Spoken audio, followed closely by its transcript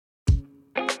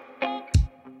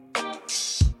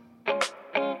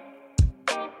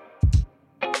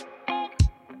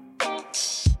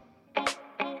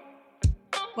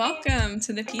Welcome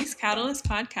to the Peace Catalyst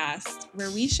podcast,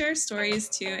 where we share stories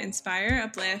to inspire,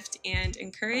 uplift, and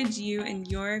encourage you in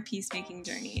your peacemaking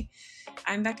journey.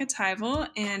 I'm Becca Tyvel,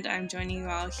 and I'm joining you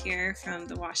all here from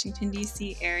the Washington,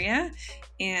 D.C. area.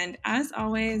 And as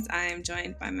always, I'm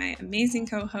joined by my amazing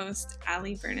co-host,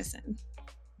 Allie Burnison.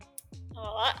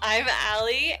 I'm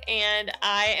Allie, and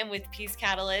I am with Peace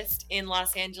Catalyst in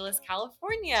Los Angeles,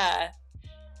 California.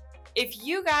 If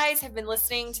you guys have been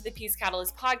listening to the Peace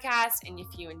Catalyst podcast, and if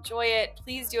you enjoy it,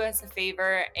 please do us a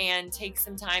favor and take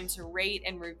some time to rate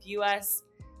and review us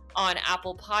on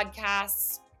Apple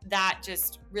Podcasts. That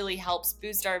just really helps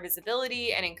boost our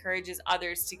visibility and encourages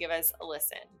others to give us a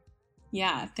listen.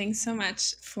 Yeah, thanks so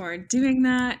much for doing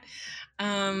that.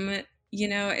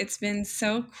 It's been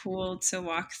so cool to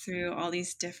walk through all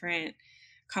these different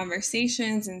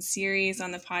conversations and series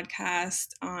on the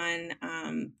podcast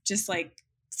on just like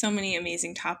so many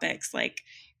amazing topics like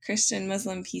Christian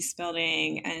Muslim peace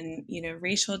building and,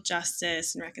 racial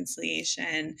justice and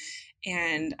reconciliation.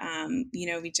 And,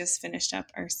 we just finished up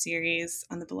our series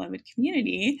on the beloved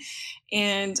community.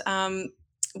 And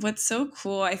what's so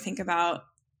cool, I think, about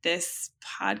this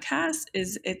podcast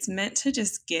is it's meant to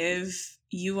just give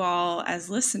you all as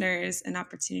listeners an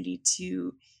opportunity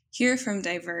to hear from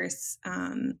diverse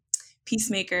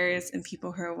peacemakers and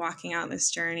people who are walking out this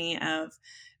journey of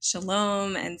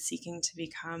shalom and seeking to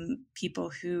become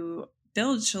people who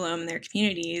build shalom in their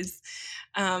communities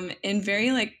in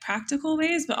very practical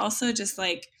ways, but also just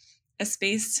like a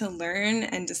space to learn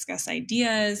and discuss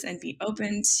ideas and be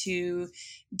open to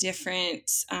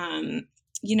different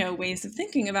ways of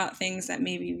thinking about things that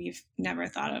maybe we've never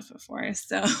thought of before.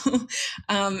 So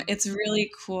it's really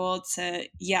cool to,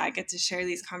 get to share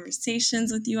these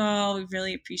conversations with you all. We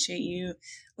really appreciate you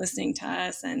listening to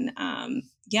us. And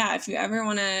if you ever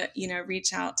want to,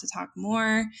 reach out to talk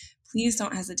more, please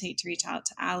don't hesitate to reach out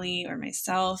to Allie or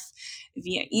myself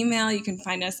via email. You can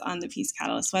find us on the Peace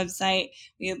Catalyst website.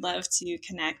 We'd love to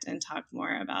connect and talk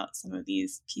more about some of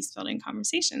these peace building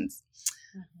conversations.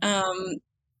 Mm-hmm.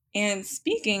 And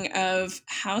speaking of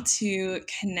how to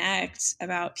connect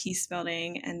about peace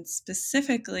building and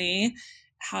specifically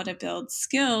how to build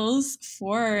skills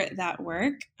for that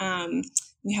work,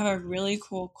 we have a really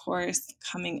cool course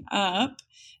coming up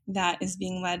that is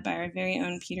being led by our very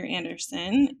own Peter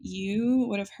Anderson. You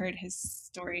would have heard his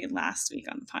story last week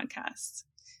on the podcast.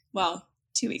 Well,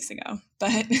 2 weeks ago,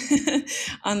 but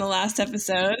on the last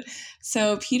episode.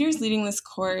 So Peter's leading this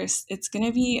course. It's going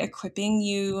to be equipping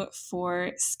you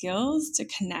for skills to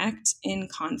connect in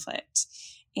conflict.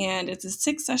 And it's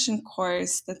a 6-session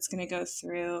course that's going to go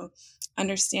through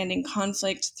understanding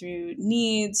conflict through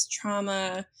needs,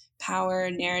 trauma, power,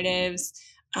 narratives,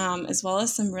 as well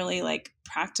as some really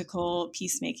practical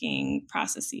peacemaking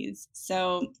processes.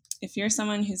 So if you're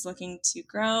someone who's looking to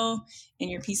grow in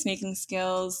your peacemaking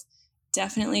skills,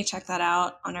 definitely check that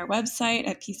out on our website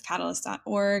at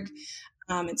peacecatalyst.org.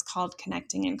 It's called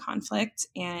Connecting in Conflict,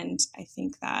 and I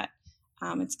think that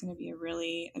it's going to be a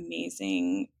really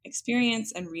amazing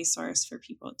experience and resource for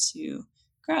people to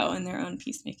grow in their own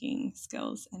peacemaking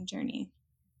skills and journey.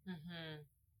 Mm-hmm.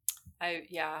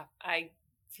 I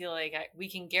feel like we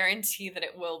can guarantee that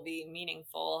it will be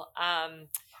meaningful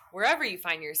wherever you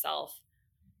find yourself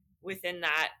within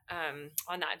that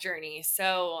on that journey.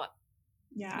 So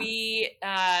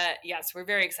we're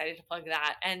very excited to plug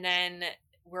that. And then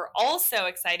we're also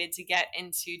excited to get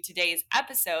into today's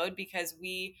episode because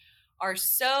we are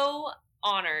so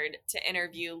honored to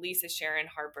interview Lisa Sharon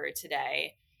Harper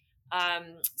today.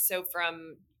 So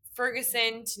from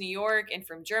Ferguson to New York and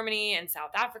from Germany and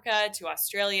South Africa to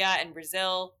Australia and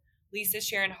Brazil, Lisa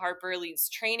Sharon Harper leads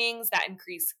trainings that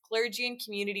increase clergy and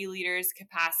community leaders'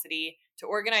 capacity to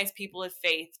organize people of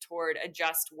faith toward a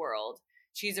just world.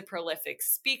 She's a prolific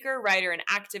speaker, writer, and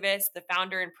activist, the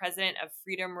founder and president of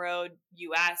Freedom Road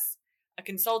US, a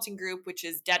consulting group which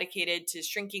is dedicated to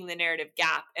shrinking the narrative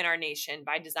gap in our nation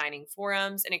by designing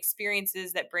forums and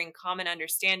experiences that bring common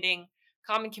understanding,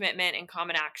 common commitment, and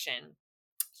common action.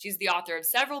 She's the author of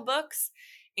several books,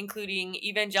 including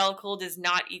Evangelical Does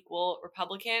Not Equal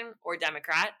Republican or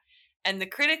Democrat, and the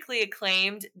critically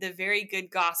acclaimed The Very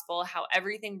Good Gospel, How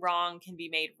Everything Wrong Can Be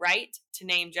Made Right, to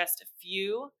name just a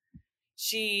few.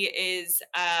 She is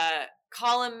a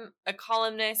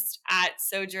columnist at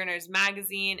Sojourners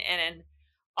Magazine and an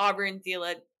Auburn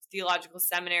Theological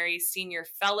Seminary senior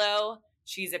fellow.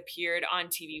 She's appeared on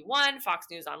TV One, Fox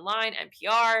News Online,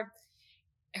 NPR.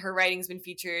 Her writing's been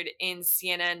featured in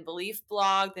CNN Belief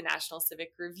Blog, the National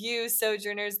Civic Review,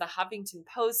 Sojourners, the Huffington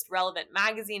Post, Relevant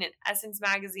Magazine, and Essence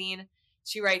Magazine.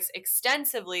 She writes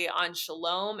extensively on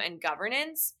shalom and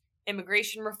governance.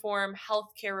 immigration reform,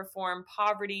 healthcare reform,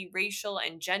 poverty, racial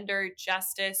and gender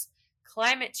justice,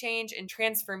 climate change, and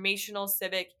transformational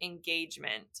civic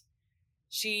engagement.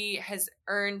 She has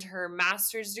earned her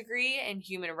master's degree in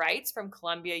human rights from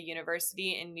Columbia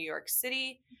University in New York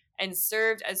City and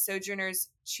served as Sojourner's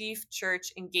chief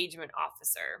church engagement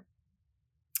officer.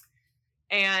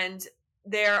 And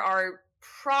there are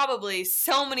probably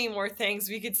so many more things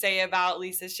we could say about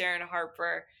Lisa Sharon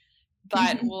Harper,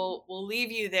 but we'll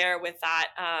leave you there with that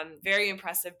very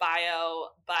impressive bio.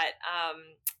 But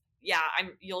yeah,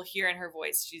 you'll hear in her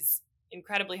voice, she's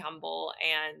incredibly humble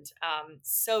and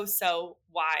so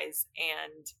wise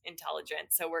and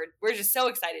intelligent. So we're just so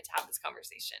excited to have this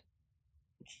conversation.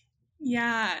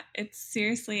 Yeah, it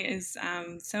seriously is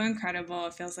so incredible.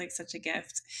 It feels like such a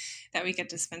gift that we get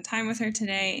to spend time with her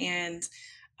today,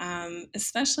 and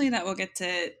especially that we'll get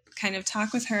to kind of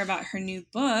talk with her about her new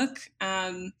book,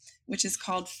 which is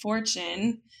called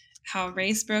Fortune: How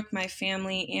Race Broke My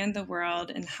Family and the World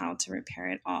and How to Repair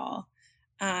It All.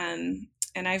 And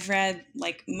I've read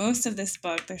like most of this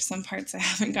book. There's some parts I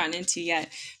haven't gotten into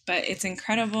yet, but it's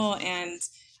incredible, and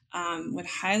would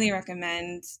highly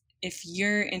recommend if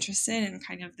you're interested in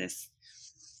kind of this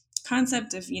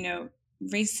concept of,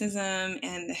 racism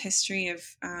and the history of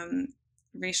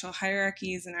racial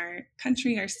hierarchies in our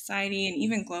country, our society, and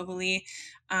even globally.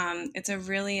 It's a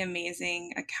really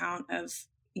amazing account of,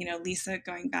 Lisa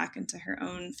going back into her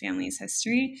own family's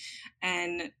history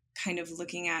and kind of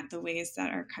looking at the ways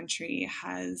that our country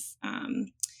has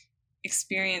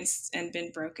experienced and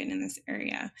been broken in this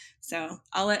area. So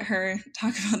I'll let her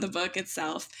talk about the book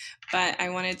itself, but I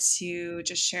wanted to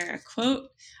just share a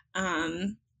quote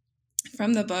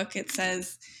from the book. It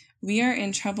says, "We are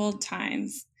in troubled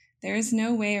times. There is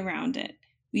no way around it.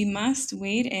 We must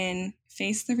wade in,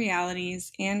 face the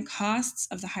realities and costs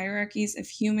of the hierarchies of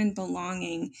human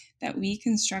belonging that we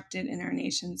constructed in our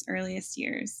nation's earliest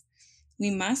years. We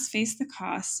must face the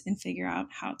cost and figure out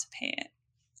how to pay it."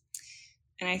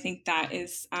 And I think that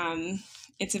is,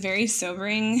 it's a very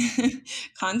sobering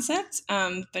concept,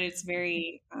 but it's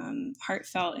very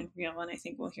heartfelt and real. And I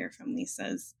think we'll hear from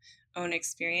Lisa's own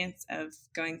experience of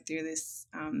going through this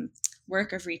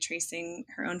work of retracing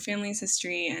her own family's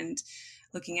history and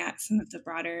looking at some of the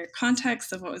broader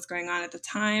context of what was going on at the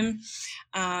time.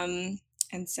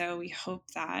 And so we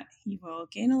hope that you will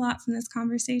gain a lot from this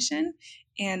conversation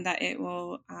and that it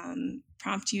will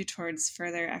prompt you towards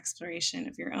further exploration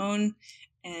of your own.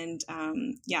 And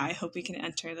I hope we can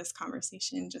enter this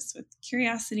conversation just with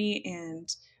curiosity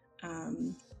and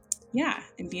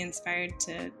and be inspired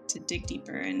to dig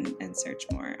deeper and search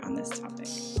more on this topic.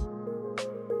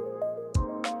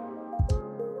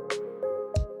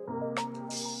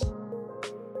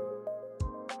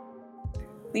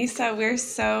 Lisa, we're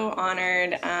so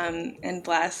honored and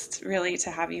blessed really to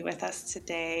have you with us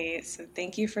today. So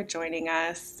thank you for joining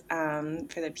us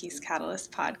for the Peace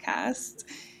Catalyst podcast.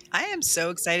 I am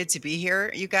so excited to be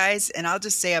here, you guys. And I'll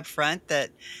just say up front that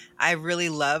I really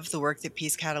love the work that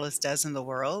Peace Catalyst does in the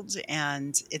world.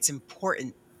 And it's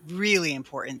important, really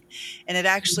important. And it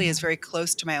actually is very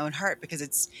close to my own heart because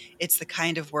it's the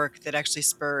kind of work that actually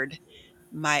spurred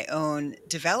my own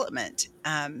development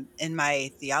in my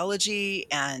theology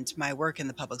and my work in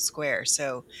the public square.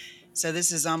 So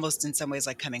this is almost in some ways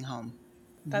like coming home.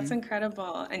 That's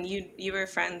incredible. And you were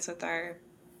friends with our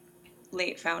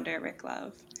late founder, Rick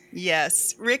Love.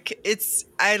 Yes, Rick,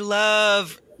 I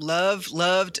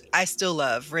I still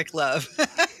love Rick Love.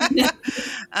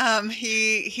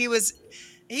 He was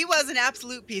an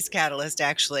absolute peace catalyst,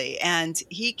 actually. And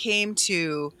he came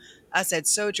to us at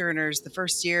Sojourners the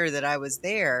first year that I was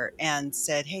there and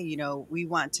said, hey, we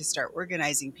want to start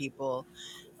organizing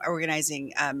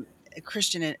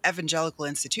Christian and evangelical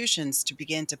institutions to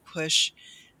begin to push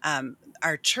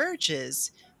our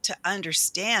churches to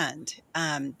understand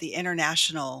the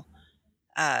international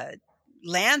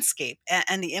landscape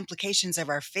and the implications of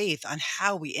our faith on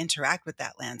how we interact with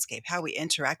that landscape, how we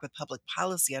interact with public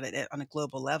policy on a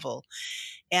global level.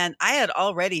 And I had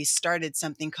already started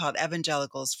something called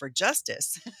Evangelicals for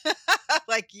Justice,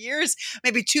 like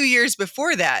maybe 2 years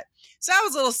before that. So I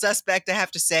was a little suspect, I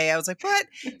have to say. I was like, what?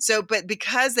 But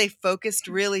because they focused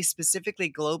really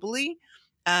specifically globally,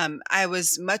 I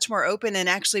was much more open and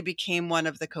actually became one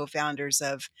of the co-founders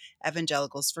of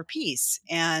Evangelicals for Peace.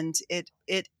 And it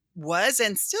was,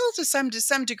 and still to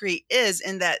some degree is,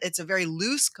 in that it's a very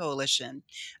loose coalition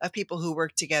of people who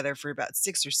worked together for about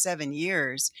 6 or 7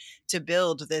 years to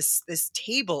build this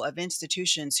table of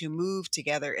institutions who move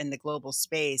together in the global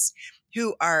space,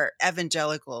 who are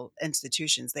evangelical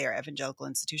institutions. They are evangelical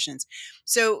institutions.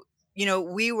 So,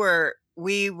 we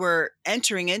were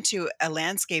entering into a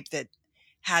landscape that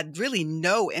had really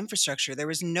no infrastructure. There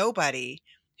was nobody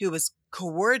who was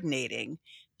coordinating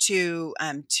to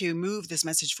move this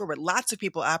message forward. Lots of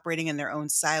people operating in their own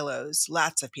silos,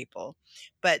 lots of people,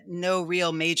 but no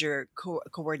real major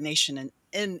coordination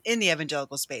in the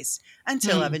evangelical space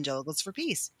until Evangelicals for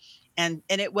Peace. And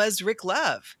it was Rick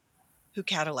Love who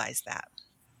catalyzed that.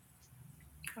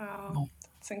 Wow,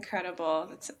 it's incredible.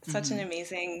 It's such an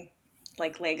amazing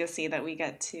legacy that we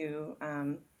get to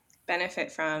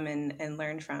benefit from and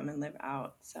learn from and live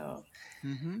out. So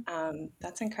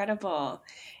that's incredible.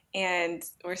 And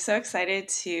we're so excited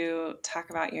to talk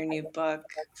about your new book,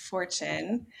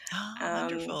 Fortune. Oh,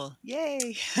 wonderful.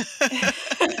 Yay.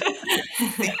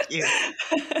 Thank you.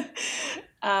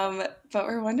 But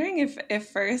we're wondering if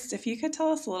first, if you could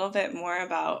tell us a little bit more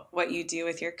about what you do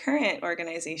with your current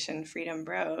organization, Freedom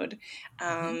Road,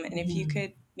 and if you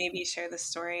could maybe share the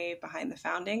story behind the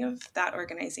founding of that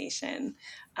organization,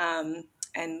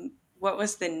 and what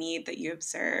was the need that you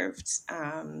observed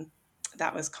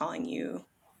that was calling you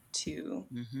to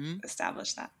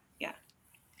establish that? Yeah.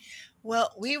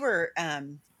 Well, we were,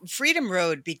 Freedom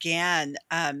Road began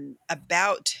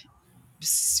about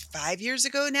 5 years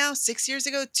ago now, 6 years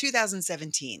ago,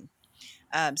 2017.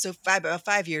 So about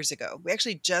 5 years ago. We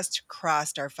actually just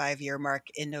crossed our 5-year mark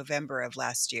in November of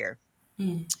last year.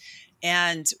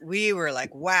 And we were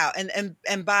like, wow.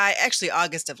 And by actually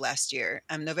August of last year,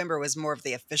 November was more of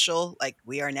the official, like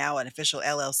we are now an official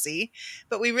LLC,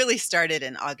 but we really started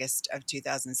in August of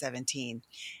 2017.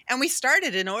 And we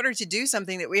started in order to do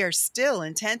something that we are still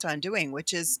intent on doing,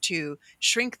 which is to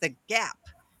shrink the gap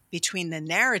between the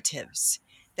narratives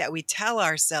that we tell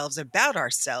ourselves about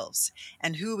ourselves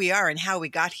and who we are and how we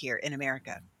got here in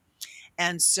America.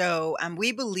 And so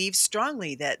we believe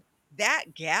strongly that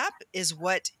that gap is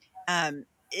what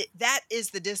that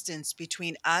is the distance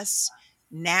between us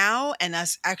now and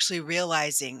us actually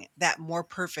realizing that more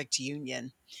perfect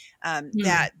union,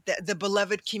 that the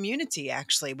beloved community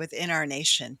actually within our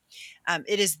nation.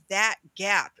 It is that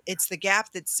gap. It's the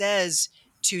gap that says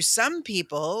to some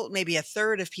people, maybe a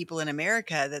third of people in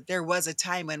America, that there was a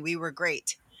time when we were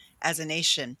great as a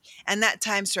nation. And that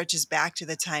time stretches back to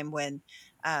the time when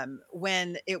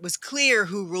it was clear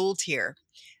who ruled here.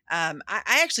 I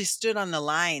actually stood on the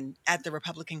line at the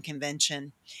Republican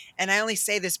convention, and I only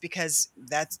say this because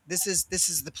this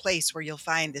is the place where you'll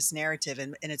find this narrative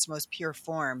in its most pure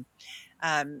form.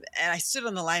 And I stood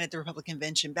on the line at the Republican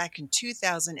convention back in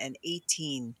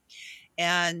 2018,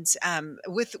 and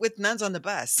with nuns on the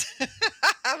bus.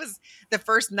 I was the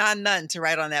first non-nun to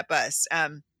ride on that bus.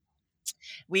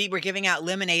 We were giving out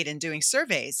lemonade and doing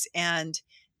surveys, and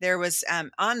there was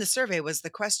on the survey was the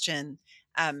question.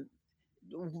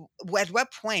 At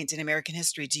what point in American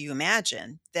history do you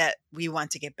imagine that we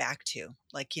want to get back to?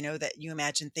 Like, that you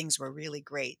imagine things were really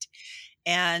great.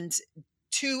 And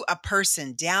to a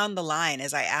person down the line,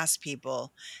 as I asked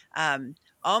people,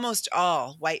 almost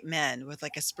all white men with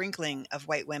like a sprinkling of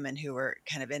white women who were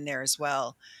kind of in there as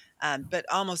well. But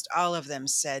almost all of them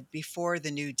said before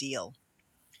the New Deal.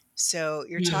 So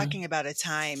you're talking about a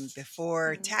time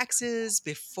before taxes,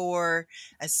 before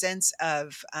a sense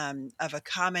of a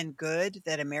common good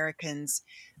that Americans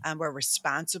were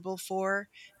responsible for,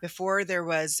 before there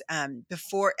was,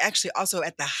 before actually also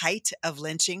at the height of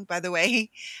lynching, by the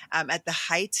way, at the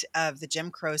height of the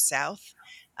Jim Crow South,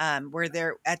 where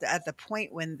there at the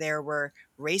point when there were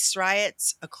race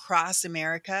riots across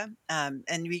America,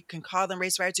 and we can call them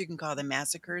race riots, you can call them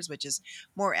massacres, which is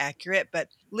more accurate, but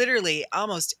literally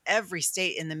almost every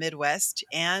state in the Midwest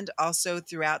and also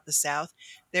throughout the South,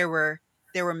 there were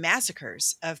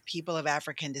massacres of people of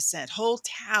African descent, whole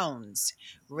towns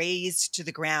razed to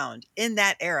the ground in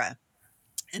that era.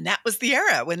 And that was the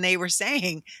era when they were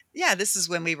saying, yeah, this is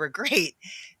when we were great.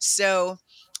 So,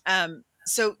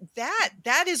 so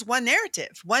that is one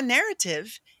narrative. One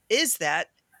narrative is that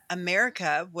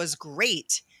America was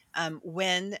great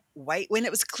when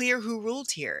it was clear who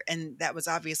ruled here, and that was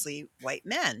obviously white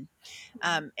men.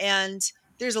 And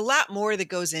there's a lot more that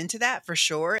goes into that for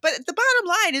sure, but the bottom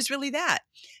line is really that.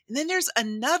 And then there's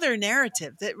another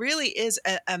narrative that really is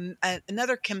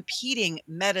another competing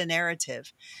meta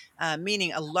narrative,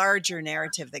 meaning a larger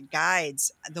narrative that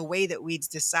guides the way that we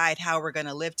decide how we're going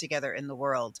to live together in the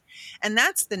world. And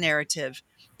that's the narrative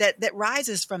that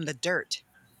rises from the dirt.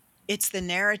 It's the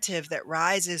narrative that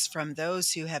rises from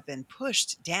those who have been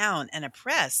pushed down and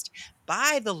oppressed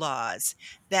by the laws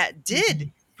that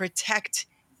did protect,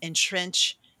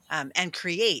 entrench, and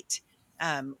create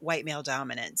white male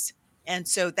dominance. And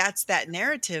so that's that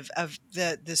narrative of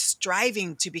the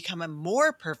striving to become a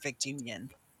more perfect union.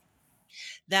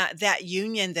 that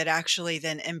union that actually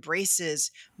then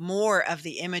embraces more of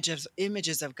the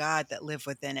images of God that live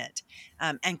within it,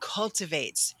 and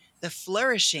cultivates the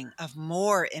flourishing of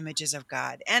more images of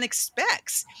God, and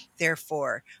expects,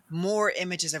 therefore, more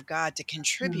images of God to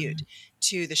contribute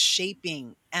to the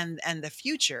shaping and the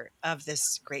future of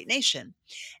this great nation.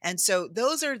 And so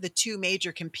those are the two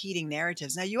major competing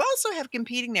narratives. Now, you also have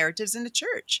competing narratives in the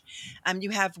church.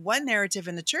 You have one narrative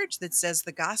in the church that says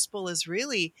the gospel is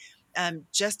really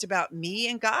just about me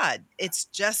and God. It's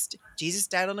just Jesus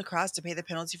died on the cross to pay the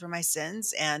penalty for my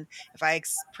sins, and if I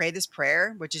pray this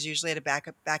prayer, which is usually at the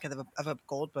back of a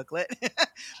gold booklet,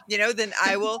 then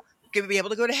I will be able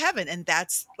to go to heaven. And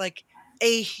that's like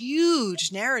a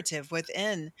huge narrative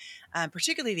within,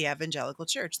 particularly the evangelical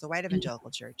church, the white evangelical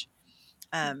church.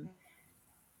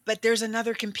 But there's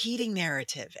another competing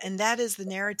narrative, and that is the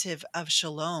narrative of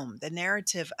shalom, the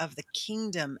narrative of the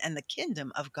kingdom and the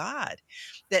kingdom of God,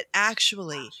 that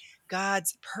actually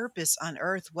God's purpose on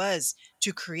earth was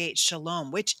to create shalom,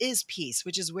 which is peace,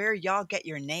 which is where y'all get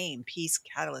your name, Peace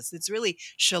Catalyst. It's really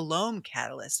shalom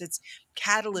catalyst. It's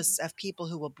catalysts of people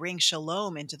who will bring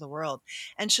shalom into the world.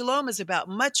 And shalom is about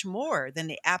much more than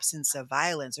the absence of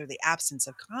violence or the absence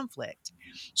of conflict.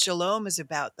 Shalom is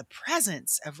about the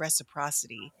presence of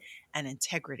reciprocity and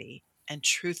integrity and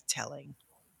truth telling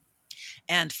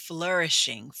and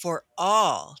flourishing for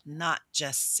all, not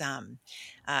just some.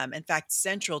 In fact,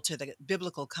 central to the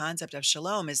biblical concept of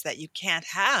shalom is that you can't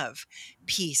have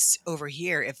peace over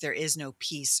here if there is no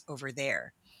peace over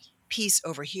there. Peace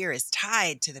over here is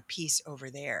tied to the peace over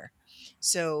there.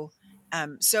 So,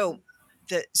 so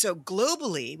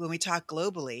globally, when we talk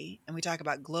globally and we talk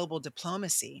about global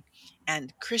diplomacy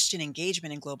and Christian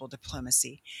engagement in global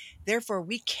diplomacy, therefore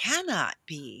we cannot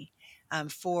be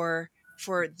for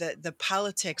the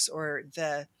politics or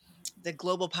the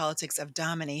global politics of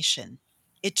domination.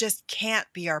 It just can't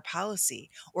be our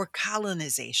policy, or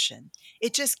colonization.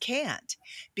 It just can't,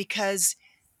 because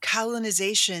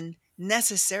colonization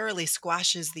necessarily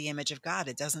squashes the image of God.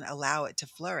 It doesn't allow it to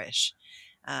flourish.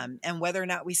 And whether or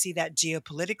not we see that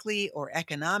geopolitically or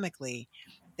economically,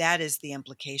 that is the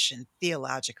implication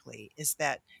theologically, is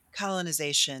that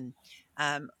colonization,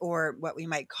 or what we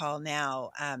might call now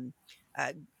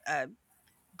uh, uh,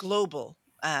 global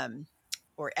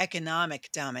or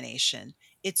economic domination,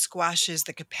 it squashes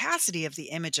the capacity of the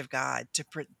image of God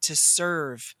to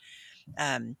serve,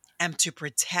 and to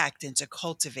protect and to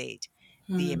cultivate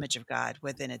the image of God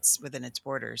within its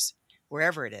borders,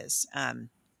 wherever it is.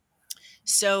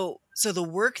 So the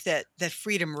work that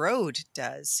Freedom Road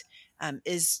does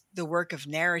is the work of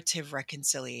narrative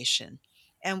reconciliation,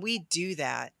 and we do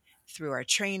that through our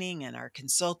training and our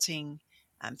consulting,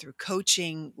 through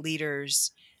coaching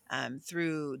leaders,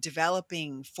 through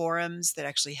developing forums that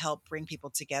actually help bring people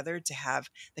together to have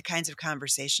the kinds of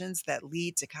conversations that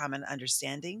lead to common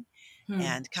understanding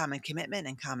and common commitment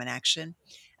and common action.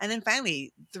 And then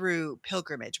finally, through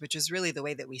pilgrimage, which is really the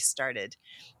way that we started,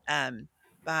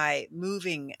 by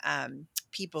moving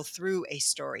people through a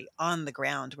story on the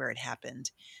ground where it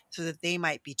happened so that they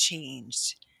might be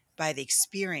changed by the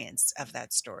experience of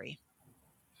that story.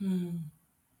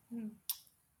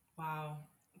 Wow.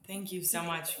 Thank you so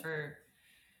much for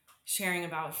sharing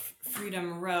about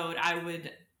Freedom Road.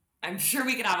 I'm sure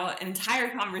we could have an entire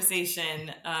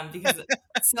conversation because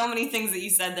so many things that you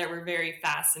said there were very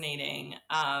fascinating,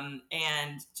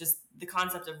 and just the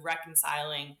concept of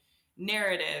reconciling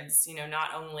narratives,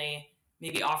 not only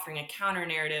maybe offering a counter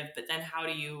narrative, but then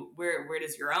where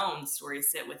does your own story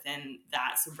sit within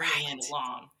that? So bringing it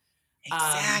along.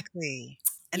 Exactly.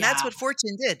 And that's what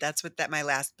Fortune did. That's what my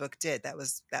last book did. That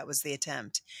was the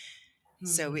attempt.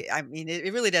 So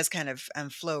it really does kind of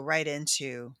flow right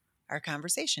into our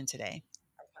conversation today.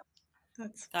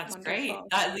 That's great.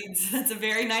 That's a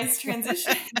very nice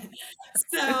transition.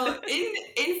 So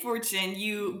in Fortune,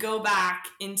 you go back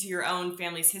into your own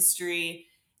family's history,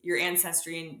 your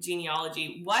ancestry and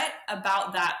genealogy. What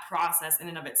about that process in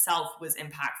and of itself was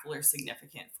impactful or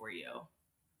significant for you?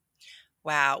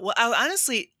 Wow. Well,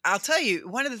 I'll tell you,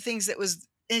 one of the things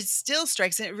it still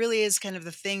strikes, and it really is kind of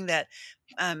the thing that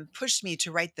pushed me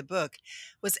to write the book,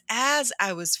 was as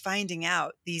I was finding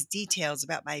out these details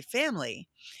about my family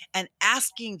and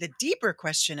asking the deeper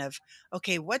question of,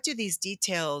 okay, what do these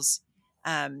details,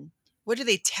 what do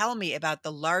they tell me about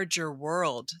the larger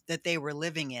world that they were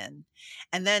living in?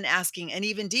 And then asking an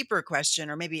even deeper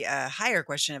question, or maybe a higher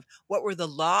question, of what were the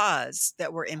laws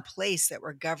that were in place that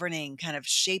were governing, kind of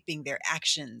shaping their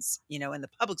actions, in the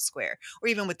public square or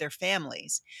even with their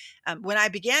families. When I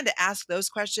began to ask those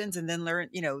questions and then learn,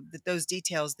 that those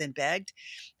details then begged,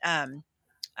 um,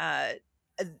 uh,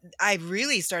 I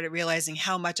really started realizing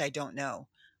how much I don't know,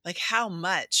 like how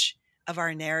much of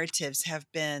our narratives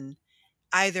have been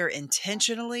either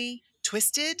intentionally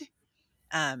twisted,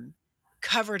 um,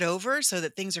 covered over so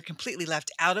that things are completely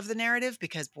left out of the narrative,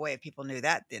 because boy, if people knew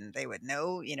that, then they would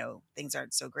know, things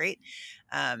aren't so great.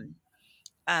 Um,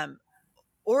 um,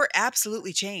 or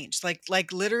absolutely changed,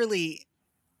 like literally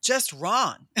just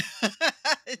wrong.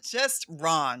 Just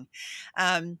wrong.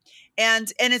 And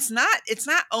it's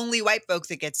not only white folk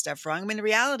that get stuff wrong. I mean, the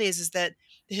reality is that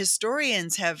the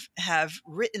historians have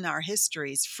written our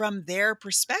histories from their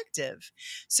perspective.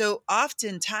 So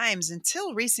oftentimes,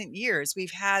 until recent years,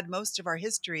 we've had most of our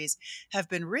histories have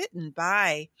been written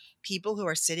by people who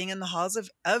are sitting in the halls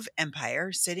of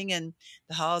empire, sitting in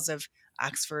the halls of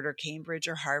Oxford or Cambridge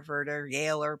or Harvard or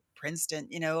Yale or Princeton,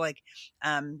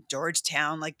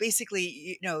 Georgetown, like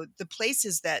basically, the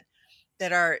places that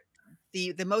are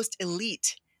the most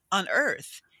elite on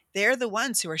earth. They're the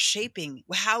ones who are shaping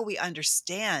how we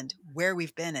understand where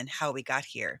we've been and how we got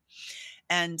here.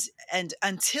 And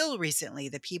until recently,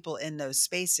 the people in those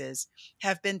spaces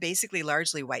have been basically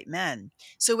largely white men.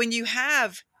 So when you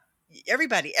have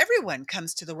everyone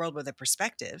comes to the world with a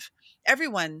perspective.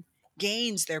 Everyone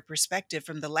gains their perspective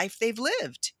from the life they've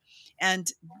lived. And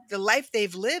the life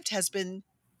they've lived has been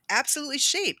absolutely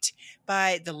shaped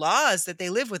by the laws that they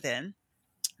live within,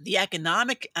 the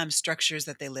economic structures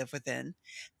that they live within,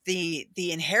 the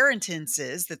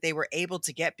inheritances that they were able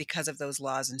to get because of those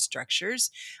laws and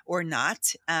structures or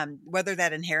not, whether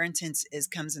that inheritance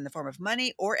comes in the form of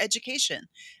money or education,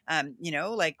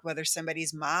 like whether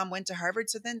somebody's mom went to Harvard,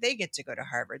 so then they get to go to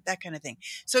Harvard, that kind of thing.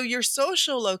 So your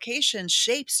social location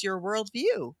shapes your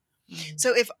worldview.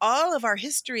 So if all of our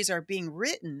histories are being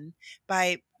written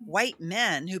by white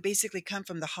men who basically come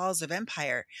from the halls of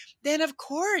empire, then of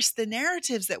course the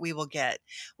narratives that we will get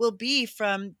will be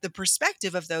from the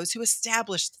perspective of those who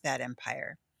established that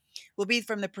empire, will be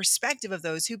from the perspective of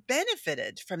those who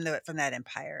benefited from that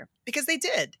empire, because they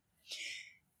did.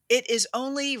 It is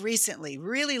only recently,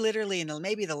 really literally in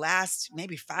maybe the last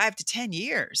maybe 5 to 10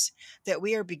 years, that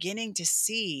we are beginning to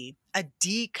see a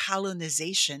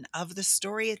decolonization of the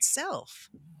story itself.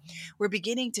 We're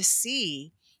beginning to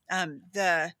see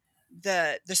the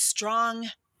strong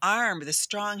arm, the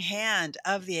strong hand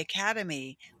of the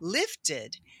academy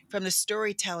lifted from the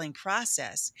storytelling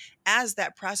process as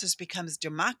that process becomes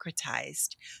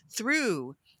democratized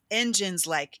through engines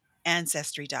like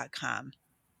Ancestry.com,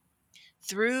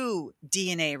 through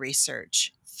DNA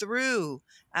research, through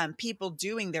people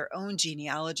doing their own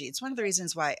genealogy. It's one of the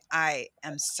reasons why I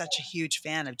am such a huge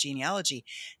fan of genealogy,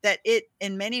 that it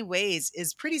in many ways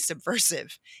is pretty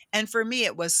subversive. And for me,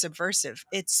 it was subversive.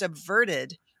 It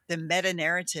subverted the meta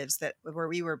narratives that where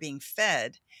we were being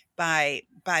fed by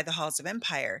the halls of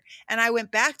empire. And I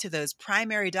went back to those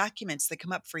primary documents that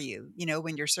come up for you,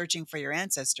 when you're searching for your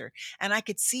ancestor, and I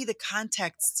could see the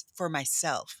context for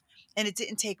myself. And it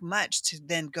didn't take much to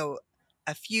then go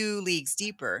a few leagues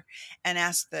deeper and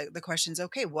ask the questions,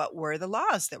 okay, what were the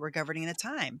laws that were governing the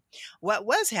time? What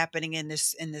was happening in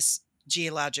this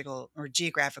geological or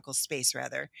geographical space,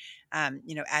 rather,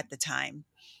 at the time,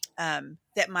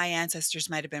 that my ancestors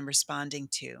might have been responding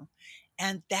to?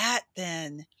 And that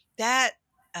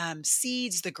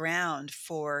seeds the ground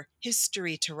for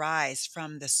history to rise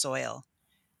from the soil,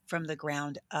 from the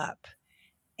ground up.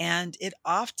 And it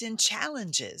often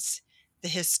challenges the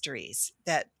histories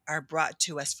that are brought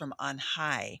to us from on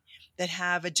high, that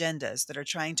have agendas that are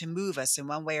trying to move us in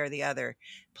one way or the other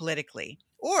politically,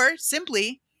 or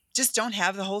simply just don't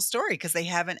have the whole story because they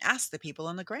haven't asked the people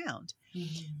on the ground.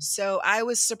 Mm-hmm. So I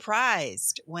was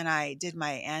surprised when I did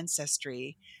my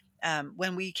ancestry,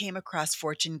 when we came across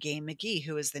Fortune Gaye McGee,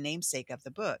 who is the namesake of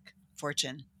the book,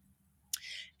 Fortune.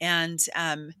 And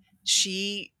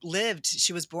she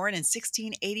was born in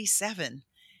 1687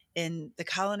 in the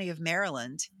colony of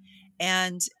Maryland.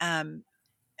 And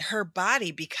her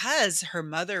body, because her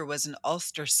mother was an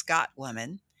Ulster Scot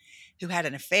woman who had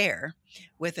an affair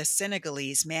with a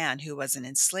Senegalese man who was an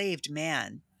enslaved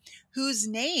man, whose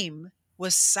name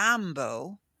was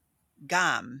Sambo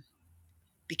Gam,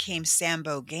 became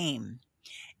Sambo Game.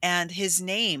 And his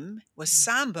name was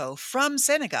Sambo from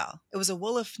Senegal. It was a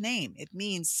Wolof name. It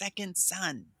means second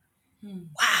son.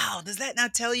 Wow. Does that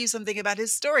not tell you something about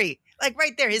his story? Like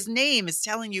right there, his name is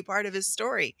telling you part of his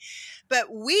story. But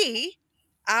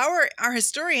our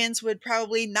historians would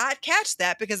probably not catch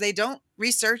that because they don't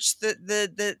research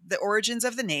the origins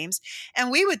of the names.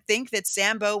 And we would think that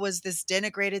Sambo was this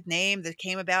denigrated name that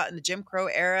came about in the Jim Crow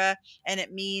era. And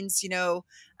it means,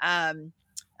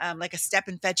 like a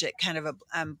Stepin Fetchit, kind of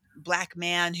a black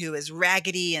man who is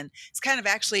raggedy. And it's kind of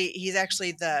he's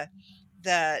actually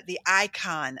the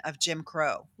icon of Jim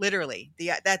Crow, literally.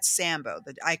 That's Sambo,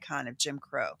 the icon of Jim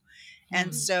Crow.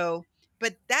 And so,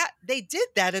 but that they did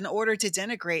that in order to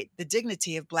denigrate the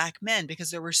dignity of Black men, because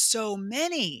there were so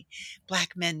many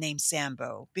Black men named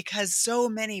Sambo, because so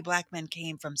many Black men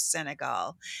came from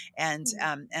Senegal and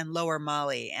Lower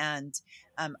Mali and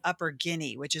Upper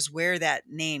Guinea, which is where that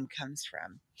name comes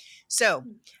from. So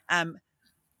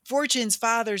Fortune's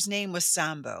father's name was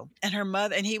Sambo, and her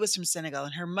mother, and he was from Senegal,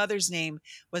 and her mother's name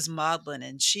was Magdalene,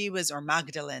 and she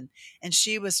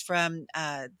was from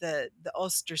the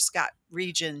Ulster Scott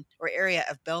region or area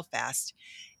of Belfast.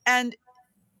 And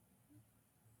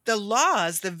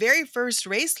the very first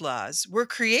race laws were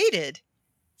created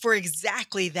for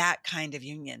exactly that kind of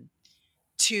union,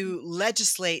 to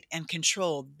legislate and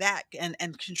control that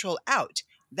and control out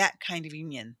that kind of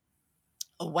union,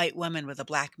 a white woman with a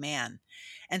Black man.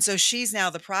 And so she's now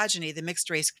the progeny, the mixed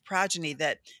race progeny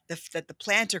that the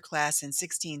planter class in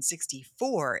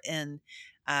 1664 in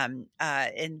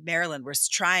Maryland was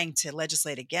trying to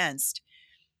legislate against.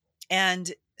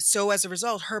 And so as a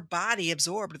result, her body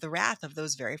absorbed the wrath of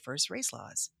those very first race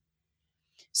laws.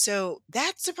 So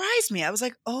that surprised me. I was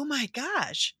like, oh my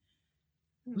gosh,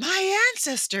 my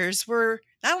ancestors were,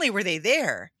 not only were they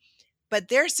there, but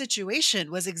their situation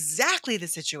was exactly the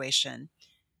situation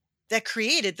that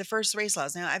created the first race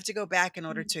laws. Now, I have to go back in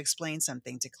order to explain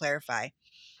something, to clarify.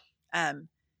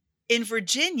 In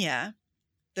Virginia,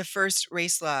 the first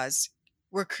race laws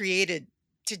were created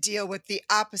to deal with the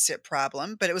opposite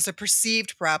problem, but it was a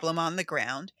perceived problem on the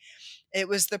ground. It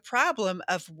was the problem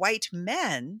of white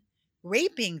men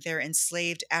raping their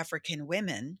enslaved African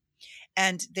women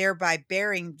and thereby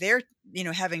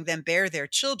having them bear their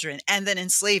children and then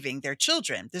enslaving their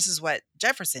children. This is what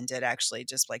Jefferson did, actually,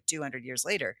 just like 200 years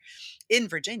later in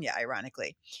Virginia,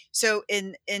 ironically. So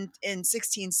in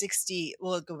 1660,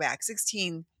 we'll go back,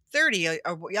 1630, a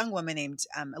young woman named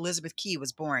Elizabeth Key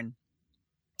was born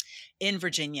in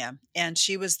Virginia, and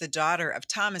she was the daughter of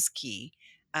Thomas Key,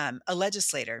 a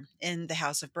legislator in the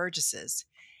House of Burgesses.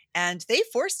 And they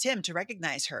forced him to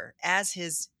recognize her as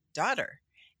his daughter,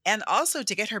 and also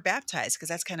to get her baptized, because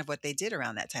that's kind of what they did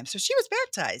around that time. So she was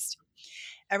baptized.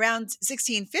 Around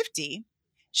 1650,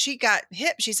 she got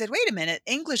hip. She said, wait a minute,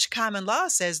 English common law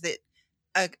says that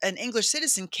an English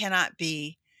citizen cannot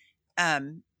be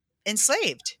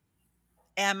enslaved.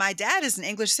 And my dad is an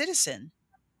English citizen.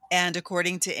 And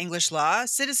according to English law,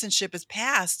 citizenship is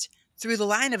passed through the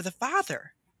line of the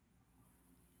father.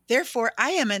 Therefore,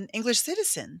 I am an English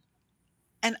citizen,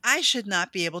 and I should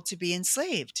not be able to be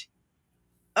enslaved.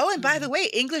 Oh, and by the way,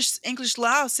 English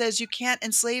law says you can't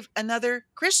enslave another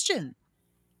Christian.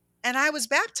 And I was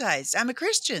baptized. I'm a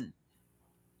Christian.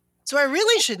 So I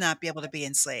really should not be able to be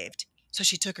enslaved. So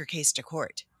she took her case to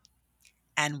court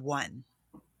and won.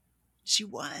 She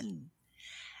won.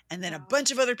 And then a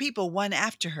bunch of other people won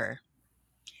after her.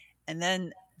 And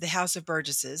then the House of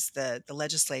Burgesses, the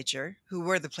legislature, who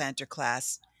were the planter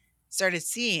class, started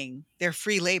seeing their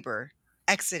free labor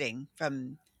exiting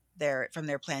from their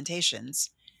plantations.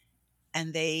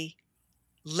 And they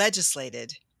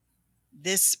legislated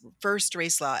this first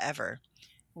race law ever,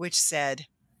 which said,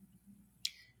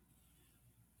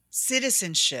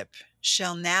 citizenship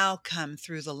shall now come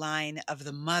through the line of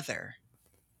the mother,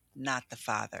 not the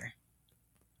father.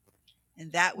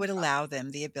 And that would allow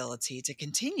them the ability to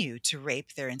continue to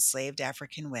rape their enslaved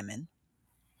African women,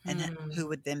 and who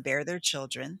would then bear their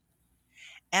children.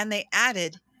 And they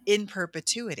added in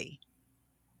perpetuity.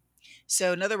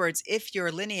 So in other words, if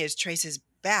your lineage traces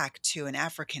back to an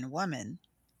African woman,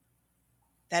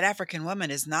 that African woman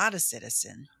is not a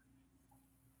citizen.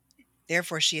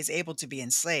 Therefore, she is able to be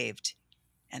enslaved.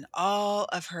 And all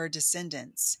of her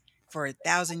descendants for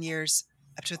 1,000 years,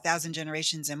 up to 1,000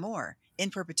 generations and more, in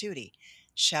perpetuity,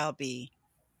 shall be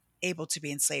able to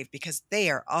be enslaved, because they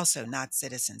are also not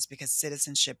citizens, because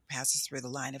citizenship passes through the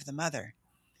line of the mother.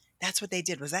 That's what they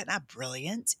did. Was that not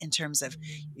brilliant in terms of,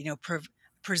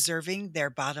 preserving their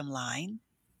bottom line?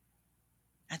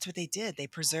 That's what they did. They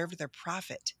preserved their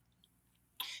profit.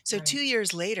 So 2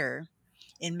 years later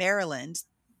in Maryland,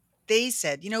 they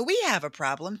said, we have a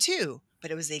problem too,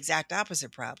 but it was the exact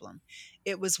opposite problem.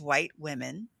 It was white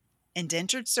women,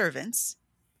 indentured servants,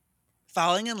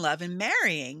 falling in love and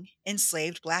marrying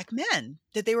enslaved Black men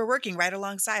that they were working right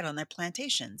alongside on their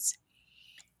plantations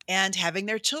and having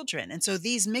their children. And so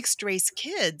these mixed race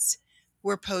kids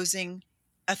were posing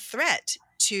a threat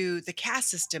to the caste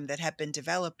system that had been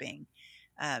developing.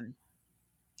 And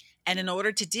in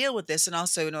order to deal with this, and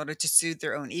also in order to soothe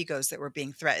their own egos that were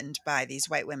being threatened by these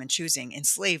white women choosing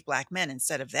enslaved Black men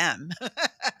instead of them,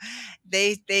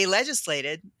 they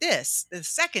legislated the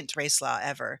second race law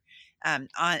ever,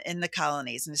 in the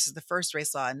colonies, and this is the first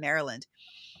race law in Maryland,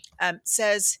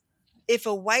 says if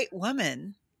a white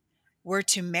woman were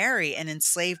to marry an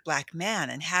enslaved black man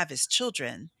and have his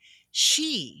children,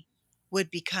 she would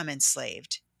become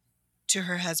enslaved to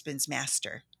her husband's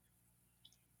master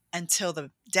until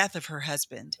the death of her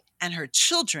husband, and her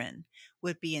children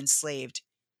would be enslaved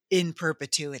in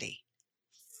perpetuity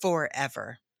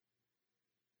forever.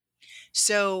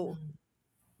 So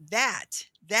that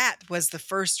was the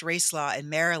first race law in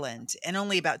Maryland, and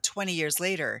only about 20 years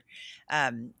later,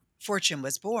 Fortune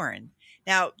was born.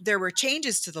 Now, there were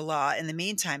changes to the law in the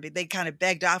meantime, but they kind of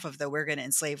begged off of the we're going to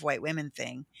enslave white women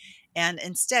thing. And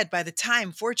instead, by the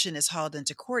time Fortune is hauled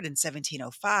into court in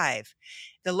 1705,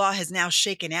 the law has now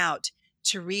shaken out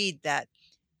to read that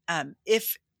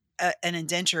if an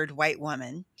indentured white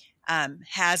woman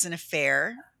has an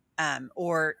affair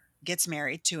or gets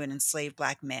married to an enslaved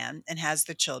black man and has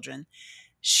the children,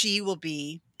 she will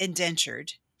be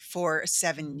indentured for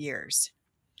 7 years.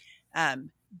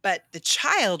 But the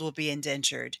child will be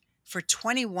indentured for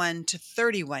 21 to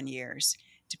 31 years,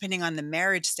 depending on the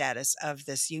marriage status of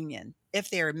this union. If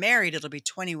they are married, it'll be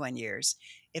 21 years.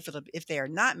 If they are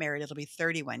not married, it'll be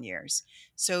 31 years.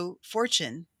 So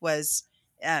Fortune was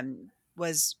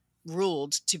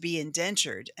ruled to be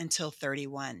indentured until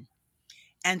 31.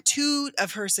 And 2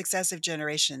 of her successive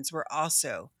generations were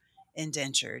also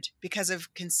indentured because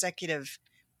of consecutive,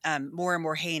 more and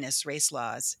more heinous race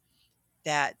laws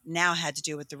that now had to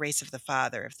do with the race of the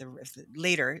father.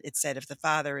 Later it said if the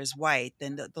father is white,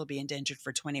 then they'll be indentured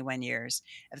for 21 years.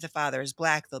 If the father is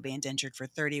black, they'll be indentured for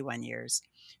 31 years.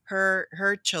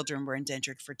 Her children were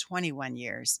indentured for 21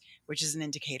 years, which is an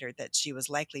indicator that she was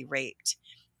likely raped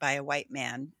by a white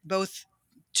man. Both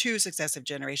 2 successive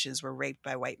generations were raped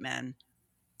by white men.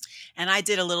 And I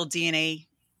did a little DNA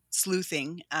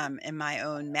sleuthing in my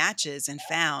own matches and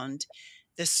found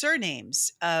the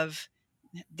surnames of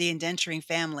the indenturing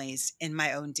families in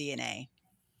my own DNA.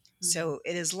 So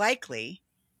it is likely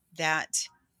that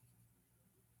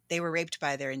they were raped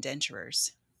by their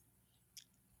indenturers,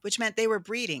 which meant they were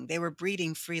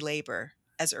breeding free labor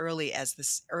as early as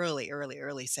this early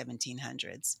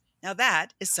 1700s. Now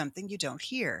that is something you don't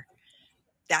hear.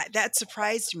 That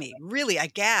surprised me. Really, I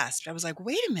gasped. I was like,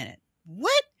 wait a minute,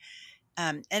 what?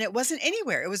 And it wasn't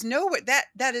anywhere. It was nowhere.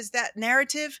 That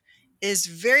narrative is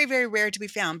very, very rare to be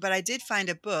found. But I did find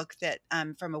a book that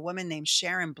from a woman named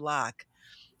Sharon Block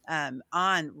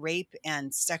on rape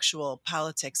and sexual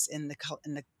politics in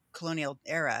the colonial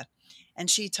era, and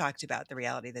she talked about the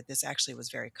reality that this actually was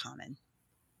very common.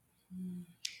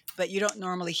 But you don't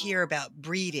normally hear about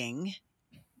breeding,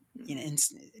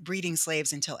 breeding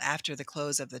slaves until after the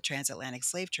close of the transatlantic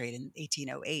slave trade in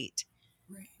 1808.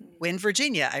 Right. When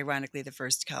Virginia, ironically the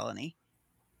first colony,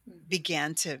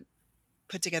 began to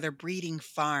put together breeding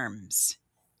farms.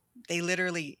 They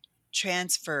literally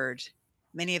transferred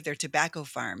many of their tobacco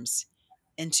farms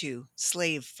into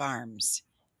slave farms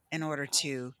in order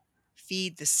to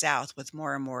feed the South with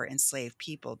more and more enslaved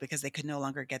people because they could no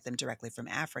longer get them directly from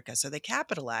Africa. So they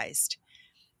capitalized.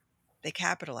 They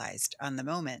capitalized on the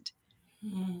moment.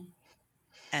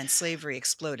 And slavery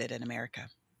exploded in America.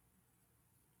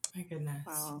 My goodness.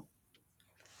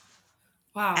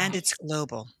 Wow. And it's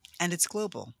global.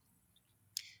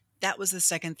 That was the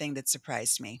second thing that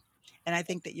surprised me. And I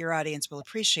think that your audience will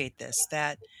appreciate this,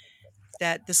 that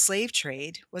the slave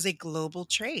trade was a global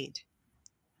trade.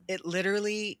 It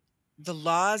literally, the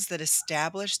laws that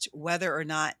established whether or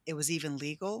not it was even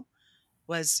legal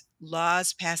was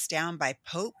laws passed down by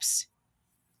popes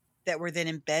that were then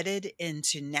embedded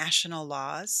into national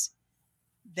laws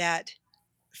that,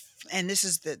 and this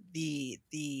is the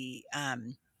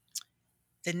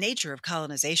nature of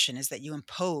colonization, is that you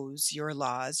impose your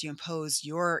laws, you impose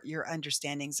your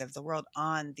understandings of the world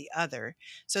on the other.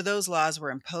 So those laws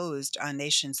were imposed on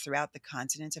nations throughout the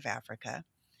continent of Africa.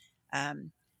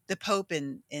 The Pope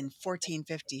in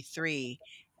 1453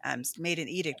 made an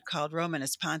edict called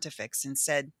Romanus Pontifex and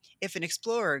said, if an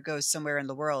explorer goes somewhere in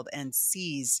the world and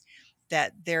sees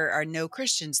that there are no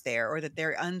Christians there, or that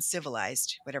they're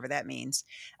uncivilized, whatever that means,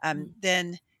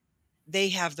 then they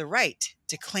have the right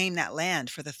to claim that land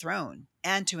for the throne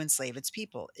and to enslave its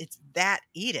people. It's that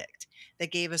edict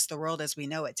that gave us the world as we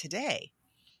know it today.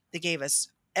 They gave us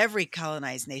every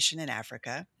colonized nation in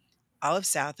Africa, all of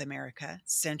South America,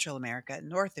 Central America,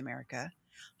 North America,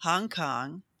 Hong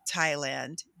Kong,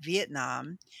 Thailand,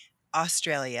 Vietnam,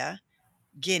 Australia,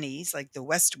 Guineas, like the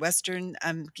Western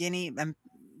Guinea,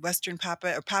 Western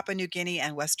Papua New Guinea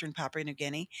and Western Papua New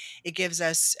Guinea. It gives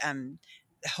us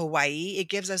Hawaii. It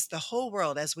gives us the whole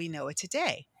world as we know it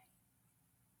today.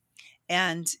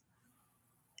 And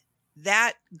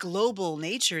that global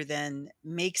nature then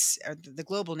makes the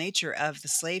global nature of the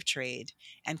slave trade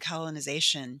and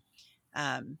colonization.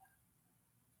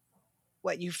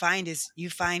 What you find is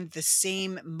you find the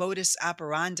same modus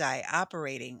operandi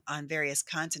operating on various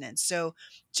continents. So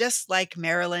just like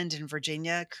Maryland and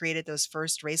Virginia created those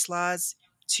first race laws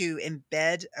to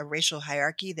embed a racial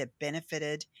hierarchy that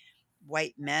benefited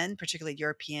white men, particularly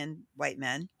European white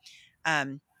men,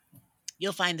 um,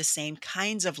 you'll find the same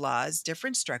kinds of laws,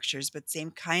 different structures, but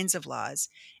same kinds of laws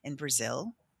in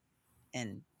Brazil,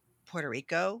 in Puerto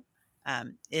Rico,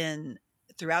 in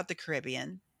throughout the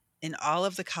Caribbean, in all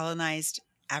of the colonized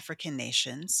African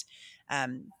nations.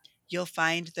 Um, you'll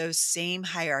find those same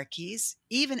hierarchies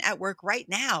even at work right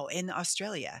now in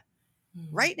Australia.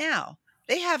 Right now,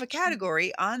 they have a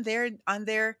category on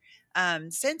their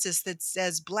census that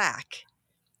says Black,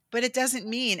 but it doesn't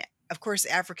mean, of course,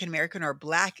 African American or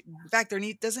Black. In fact,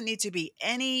 doesn't need to be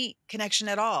any connection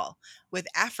at all with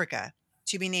Africa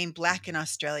to be named Black in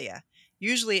Australia.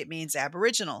 Usually it means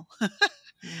Aboriginal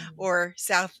or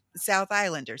South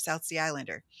Islander, South Sea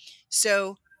Islander.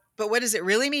 So, but what does it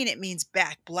really mean? It means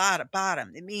back,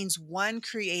 bottom. It means one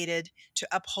created to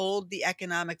uphold the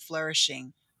economic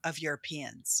flourishing of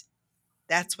Europeans.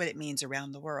 That's what it means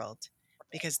around the world,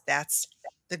 because that's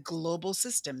the global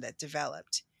system that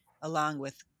developed along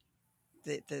with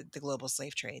the global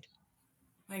slave trade.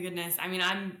 My goodness. I mean,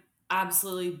 I'm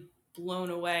absolutely blown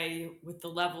away with the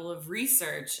level of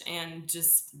research and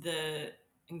just the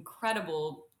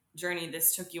incredible journey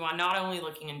this took you on, not only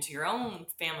looking into your own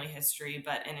family history,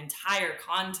 but an entire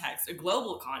context, a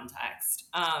global context.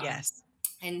 Yes.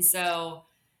 And so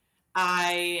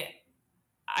I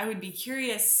would be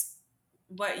curious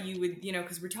what you would,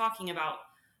 because we're talking about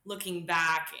looking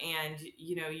back, and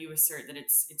you assert that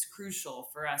it's crucial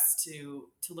for us to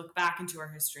look back into our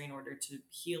history in order to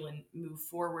heal and move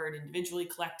forward individually,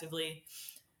 collectively.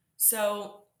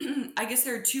 So I guess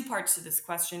there are two parts to this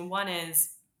question. One is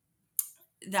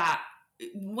how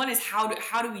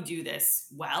do we do this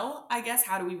well? I guess,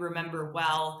 how do we remember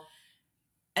well?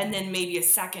 And then maybe a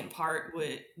second part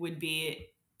would be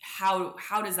how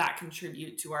does that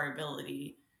contribute to our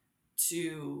ability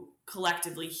to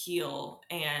collectively heal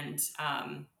and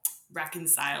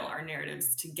reconcile our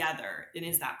narratives together? And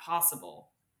is that possible?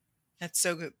 That's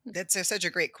so good. That's such a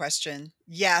great question.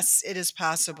 Yes, it is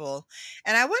possible.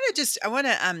 And I want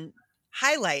to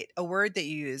highlight a word that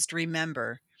you used,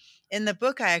 remember. In the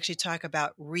book, I actually talk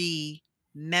about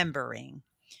remembering.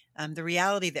 The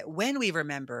reality that when we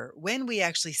remember, when we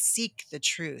actually seek the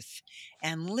truth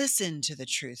and listen to the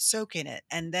truth, soak in it,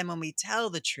 and then when we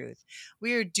tell the truth,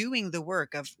 we are doing the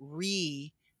work of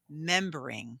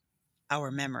remembering our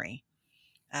memory.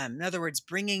 In other words,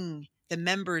 bringing the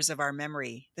members of our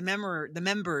memory, the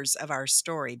members of our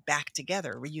story back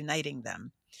together, reuniting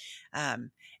them.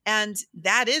 And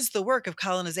that is the work of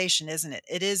colonization, isn't it?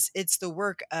 It's the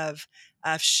work of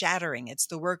shattering. It's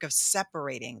the work of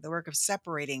separating,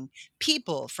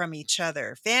 people from each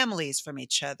other, families from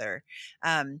each other,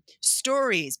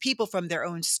 stories, people from their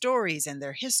own stories and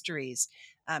their histories.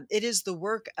 It is the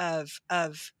work of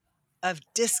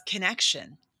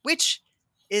disconnection, which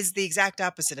is the exact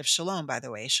opposite of shalom, by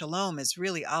the way. Shalom is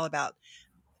really all about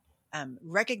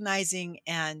recognizing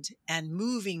and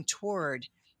moving toward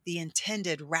the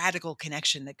intended radical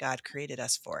connection that God created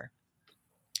us for.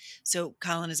 So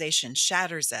colonization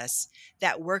shatters us.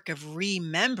 That work of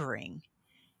remembering,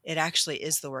 it actually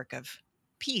is the work of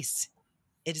peace.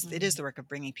 It is the work of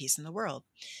bringing peace in the world.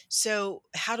 So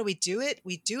how do we do it?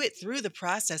 We do it through the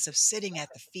process of sitting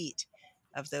at the feet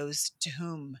of those to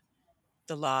whom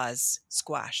the laws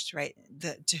squashed, right?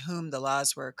 To whom the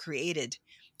laws were created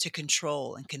to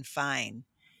control and confine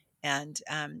and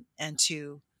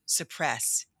to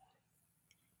suppress.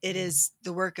 It is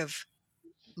the work of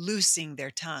loosing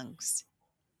their tongues.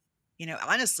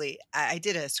 Honestly, I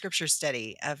did a scripture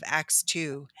study of Acts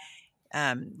 2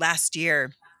 last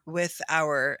year with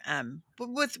our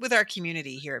with our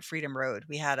community here at Freedom Road.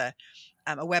 We had a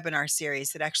webinar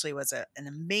series that actually was an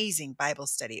amazing Bible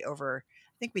study over.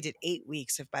 I think we did 8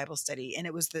 weeks of Bible study, and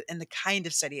it was the kind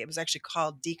of study. It was actually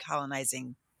called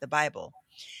Decolonizing the Bible,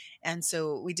 and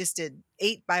so we just did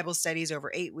 8 Bible studies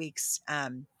over 8 weeks.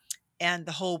 And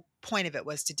the whole point of it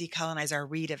was to decolonize our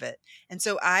read of it. And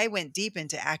so I went deep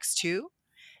into Acts 2,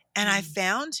 and I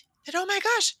found that, oh my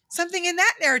gosh, something in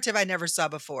that narrative I never saw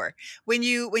before. When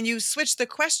you switch the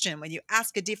question, when you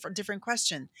ask a different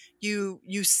question,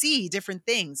 you see different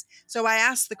things. So I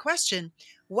asked the question,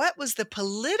 what was the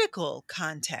political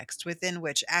context within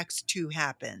which Acts 2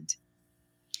 happened?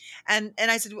 And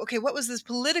I said, okay, what was this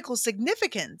political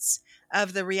significance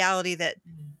of the reality that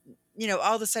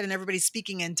all of a sudden everybody's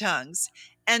speaking in tongues.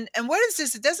 And what is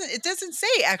this? It doesn't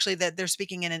say actually that they're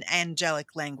speaking in an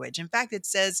angelic language. In fact, it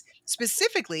says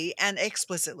specifically and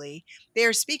explicitly they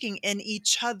are speaking in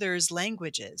each other's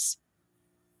languages,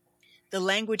 the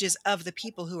languages of the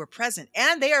people who are present.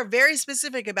 And they are very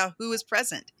specific about who is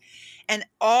present. And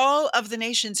all of the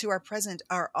nations who are present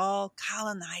are all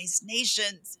colonized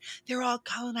nations. They're all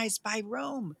colonized by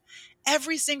Rome.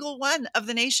 Every single one of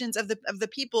the nations of the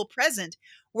people present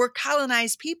were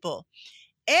colonized people.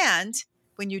 And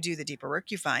when you do the deeper work,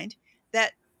 you find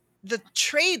that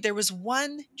there was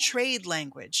one trade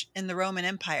language in the Roman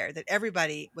Empire that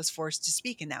everybody was forced to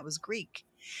speak, and that was Greek.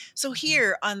 So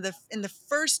here in the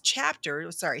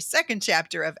second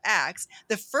chapter of Acts,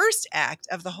 the first act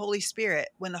of the Holy Spirit,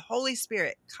 when the Holy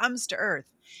Spirit comes to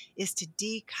earth, is to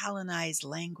decolonize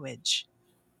language.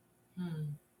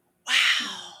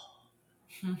 Wow.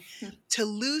 To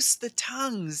loose the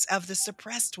tongues of the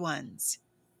suppressed ones.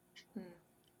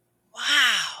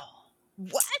 Wow.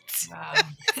 What? Wow.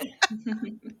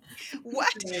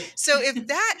 What? So if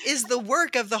that is the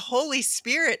work of the Holy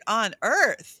Spirit on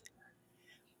earth,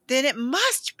 then it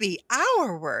must be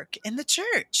our work in the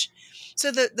church.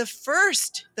 So the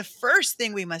first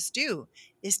thing we must do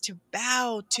is to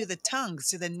bow to the tongues,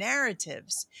 to the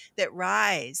narratives that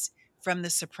rise from the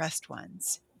suppressed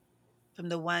ones, from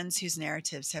the ones whose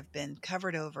narratives have been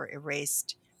covered over,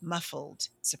 erased, muffled,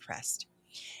 suppressed.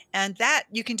 And that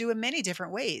you can do in many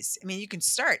different ways. I mean, you can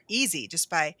start easy just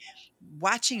by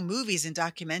watching movies and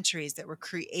documentaries that were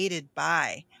created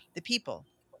by the people,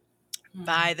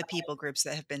 by the people groups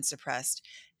that have been suppressed.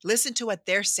 Listen to what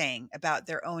they're saying about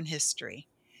their own history.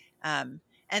 And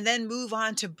then move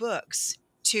on to books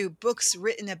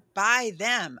written by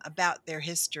them about their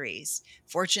histories.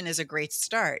 Fortune is a great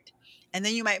start. And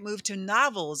then you might move to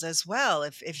novels as well.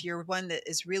 If you're one that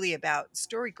is really about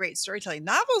great storytelling,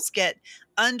 novels get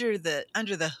under the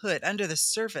hood, under the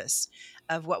surface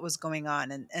of what was going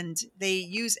on. And they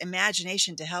use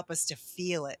imagination to help us to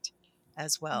feel it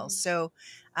as well. So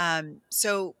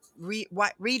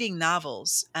reading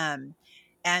novels, and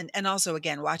also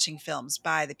again, watching films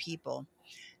by the people.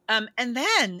 And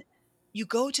then you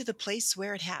go to the place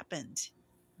where it happened.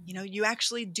 You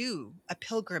actually do a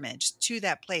pilgrimage to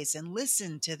that place and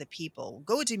listen to the people.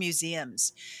 Go to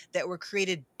museums that were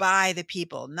created by the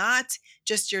people, not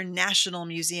just your national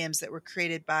museums that were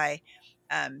created by,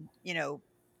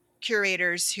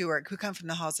 curators who come from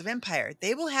the halls of empire.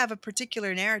 They will have a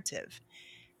particular narrative,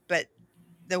 but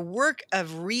the work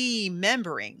of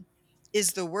remembering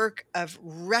is the work of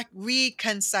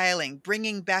reconciling,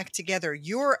 bringing back together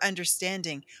your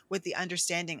understanding with the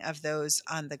understanding of those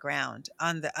on the ground,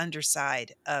 on the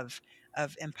underside of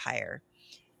empire.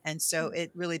 And so it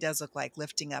really does look like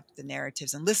lifting up the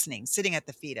narratives and listening, sitting at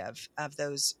the feet of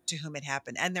those to whom it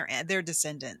happened and their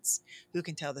descendants who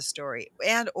can tell the story,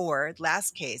 or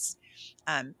last case,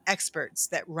 experts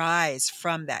that rise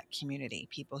from that community,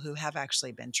 people who have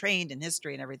actually been trained in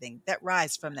history and everything that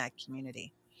rise from that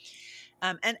community.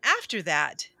 And after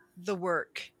that, the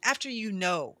work, after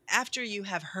you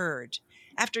have heard,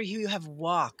 after you have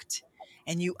walked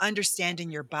and you understand in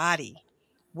your body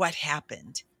what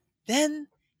happened, then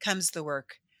comes the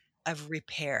work of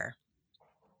repair,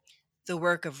 the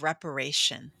work of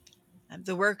reparation,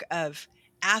 the work of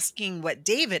asking what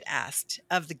David asked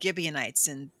of the Gibeonites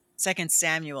in 2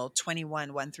 Samuel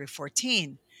 21, 1 through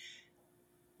 14.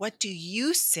 What do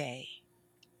you say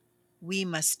we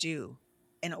must do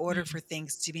in order for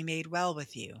things to be made well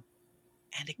with you?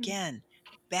 And again,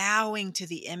 bowing to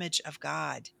the image of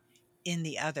God in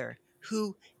the other,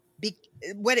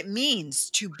 what it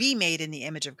means to be made in the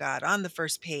image of God on the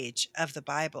first page of the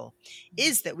Bible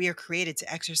is that we are created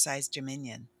to exercise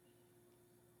dominion.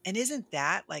 And isn't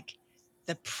that like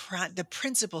the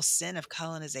principal sin of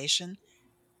colonization,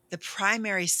 the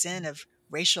primary sin of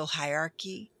racial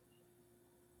hierarchy,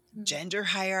 gender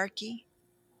hierarchy,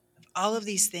 all of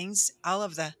these things, all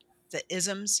of the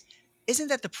isms? Isn't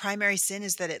that the primary sin,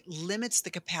 is that it limits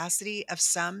the capacity of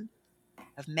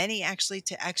many actually,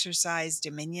 to exercise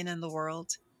dominion in the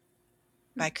world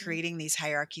by creating these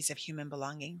hierarchies of human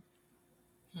belonging?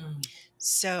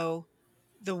 So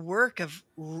the work of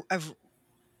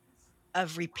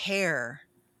repair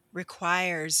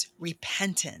requires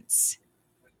repentance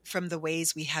from the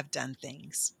ways we have done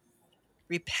things,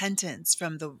 repentance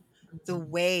from the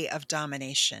way of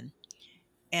domination.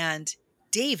 And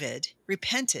David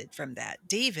repented from that.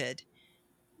 David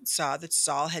saw that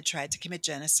Saul had tried to commit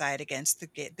genocide against the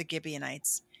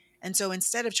Gibeonites. And so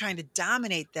instead of trying to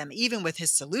dominate them, even with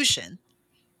his solution,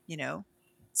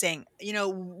 saying,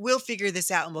 we'll figure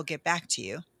this out and we'll get back to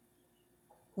you,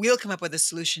 we'll come up with a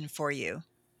solution for you,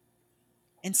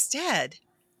 Instead,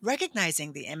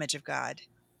 recognizing the image of God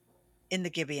in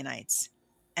the Gibeonites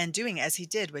and doing as he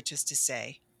did, which is to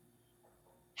say,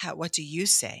 what do you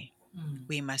say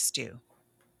we must do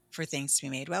for things to be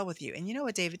made well with you? And you know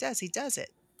what David does? He does it.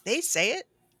 They say it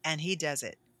and he does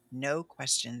it. No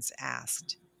questions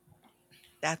asked.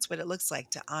 That's what it looks like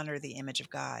to honor the image of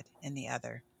God in the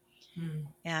other.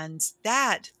 And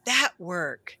that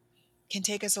work can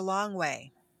take us a long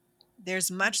way. There's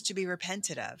much to be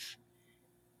repented of.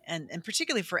 And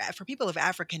particularly for people of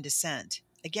African descent,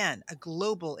 again, a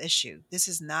global issue. This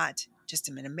is not just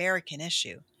an American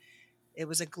issue. It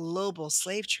was a global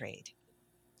slave trade.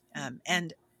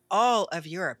 And all of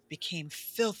Europe became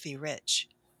filthy rich,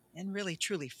 and really,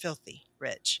 truly filthy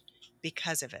rich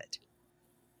because of it.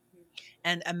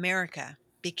 And America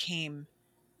became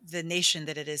the nation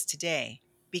that it is today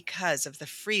because of the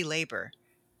free labor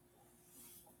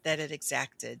that it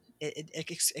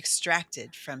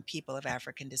extracted from people of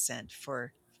African descent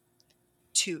for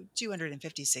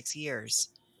 256 years.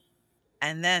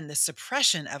 And then the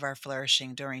suppression of our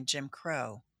flourishing during Jim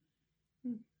Crow.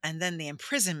 And then the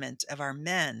imprisonment of our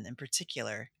men in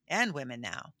particular, and women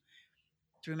now,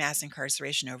 through mass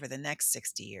incarceration over the next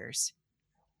 60 years.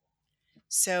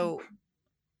 So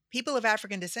people of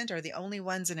African descent are the only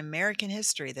ones in American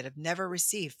history that have never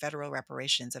received federal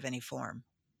reparations of any form.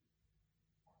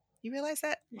 You realize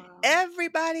that? Wow.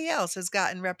 Everybody else has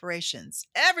gotten reparations.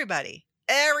 Everybody.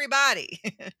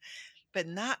 But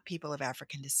not people of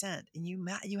African descent. And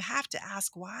you have to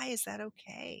ask, why is that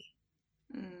okay?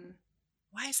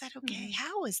 Why is that okay?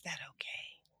 How is that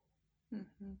okay?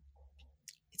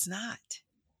 It's not.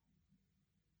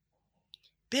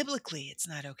 Biblically, it's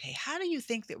not okay. How do you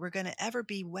think that we're going to ever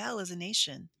be well as a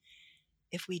nation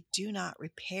if we do not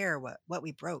repair what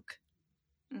we broke?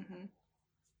 We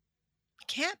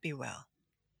can't be well.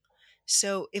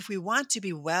 So if we want to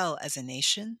be well as a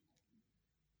nation,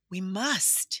 we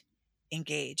must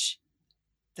engage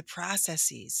the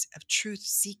processes of truth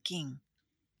seeking,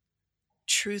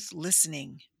 truth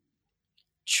listening,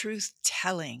 truth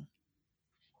telling,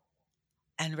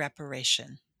 and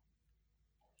reparation.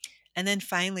 And then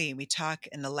finally, we talk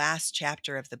in the last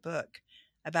chapter of the book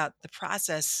about the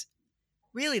process,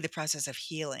 really the process of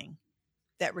healing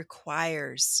that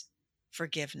requires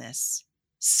forgiveness,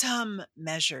 some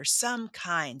measure, some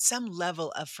kind, some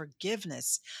level of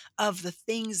forgiveness of the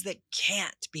things that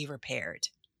can't be repaired.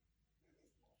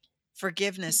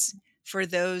 Forgiveness for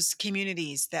those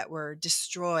communities that were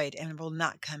destroyed and will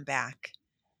not come back,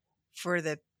 for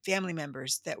the family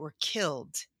members that were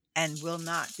killed and will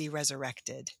not be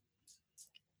resurrected.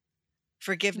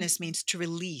 Forgiveness means to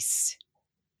release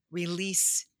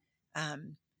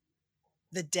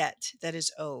the debt that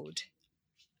is owed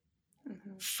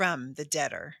from the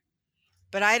debtor.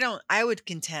 But I would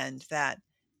contend that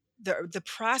the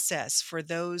process for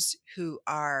those who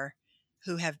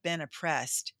have been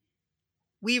oppressed,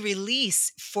 we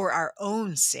release for our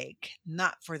own sake,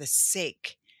 not for the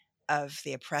sake of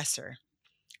the oppressor.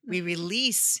 We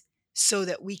release so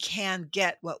that we can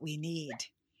get what we need,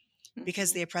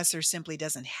 because the oppressor simply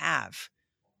doesn't have.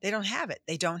 They don't have it.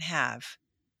 They don't have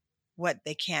what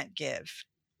they can't give.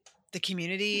 The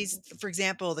communities, for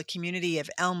example, the community of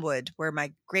Elmwood, where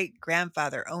my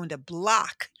great-grandfather owned a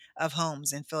block of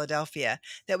homes in Philadelphia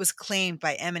that was claimed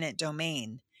by eminent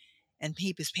domain, and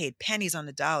he was paid pennies on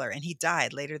the dollar, and he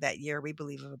died later that year, we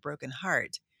believe, of a broken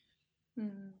heart.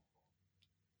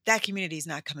 That community is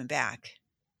not coming back.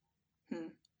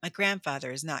 My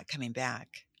grandfather is not coming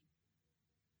back.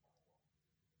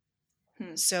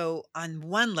 So on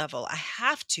one level, I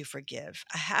have to forgive.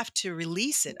 I have to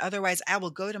release it. Otherwise, I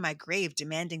will go to my grave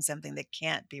demanding something that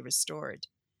can't be restored.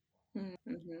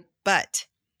 But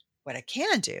what I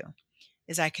can do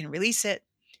is I can release it,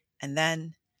 and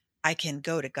then I can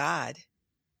go to God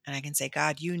and I can say,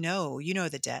 God, you know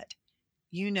the debt.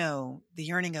 You know the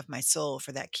yearning of my soul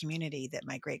for that community that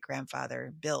my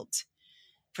great-grandfather built,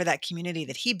 for that community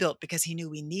that he built because he knew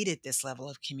we needed this level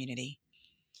of community.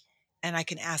 And I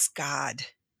can ask God,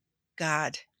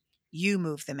 you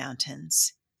move the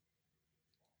mountains.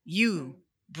 You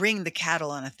bring the cattle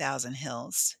on 1,000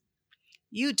 hills.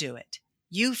 You do it.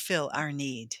 You fill our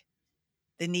need,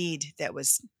 the need that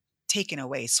was taken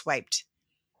away, swiped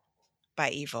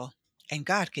by evil. And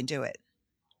God can do it.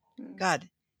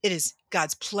 It is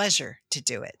God's pleasure to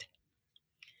do it.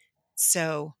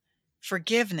 So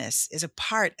forgiveness is a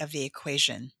part of the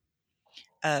equation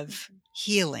of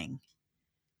healing.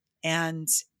 And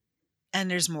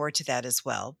there's more to that as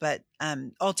well. But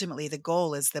ultimately, the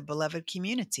goal is the beloved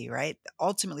community, right?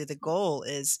 Ultimately, the goal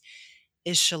is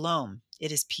shalom.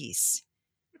 It is peace.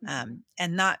 And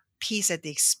not peace at the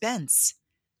expense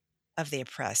of the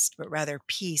oppressed, but rather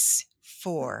peace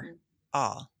for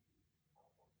all.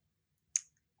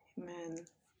 Amen.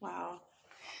 Wow.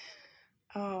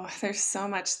 Oh, there's so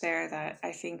much there that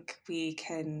I think we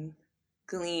can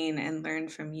glean and learn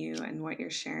from you and what you're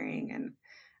sharing. And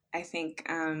I think,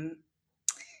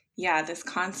 yeah, this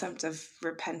concept of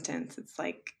repentance, it's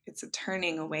like it's a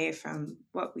turning away from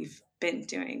what we've been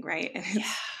doing, right?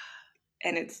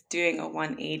 And it's doing a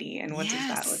 180. And what does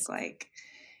that look like?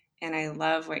 And I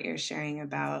love what you're sharing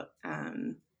about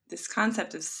this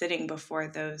concept of sitting before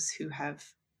those who have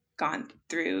gone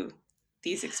through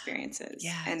these experiences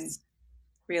and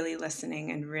really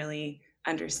listening and really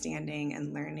understanding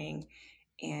and learning.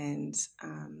 And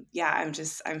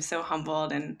I'm so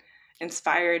humbled and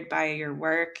inspired by your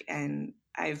work. And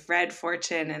I've read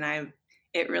Fortune, and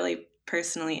it really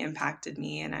personally impacted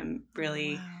me. And I'm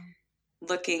really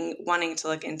wanting to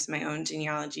look into my own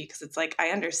genealogy, because it's like I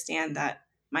understand that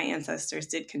my ancestors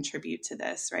did contribute to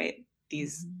this, right?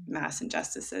 These mass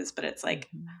injustices, but it's like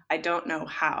I don't know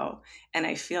how, and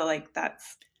I feel like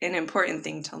that's an important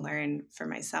thing to learn for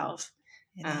myself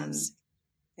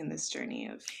in this journey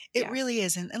of it really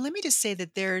is. And let me just say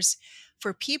that there's,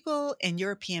 for people in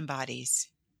European bodies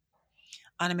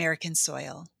on American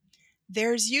soil,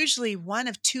 there's usually one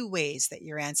of two ways that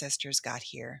your ancestors got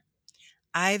here.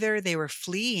 Either they were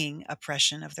fleeing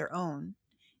oppression of their own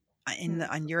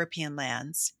on European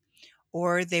lands,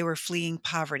 or they were fleeing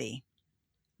poverty.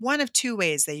 One of two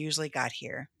ways they usually got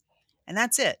here, and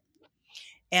that's it.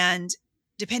 And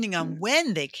depending on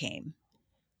when they came,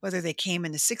 whether they came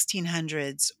in the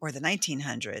 1600s or the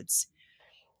 1900s,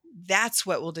 that's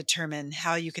what will determine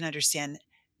how you can understand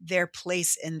their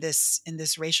place in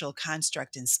this racial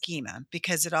construct and schema,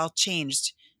 because it all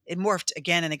changed. It morphed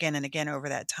again and again and again over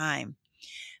that time.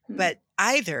 But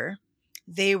either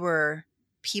they were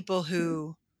people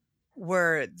who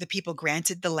were the people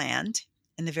granted the land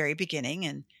in the very beginning,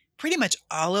 and pretty much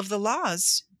all of the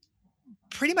laws,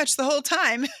 pretty much the whole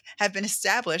time, have been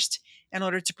established in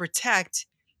order to protect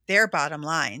their bottom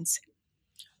lines.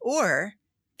 Or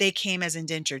they came as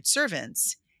indentured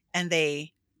servants, and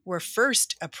they were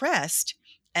first oppressed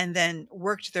and then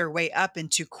worked their way up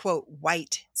into, quote,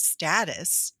 white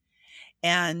status.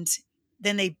 And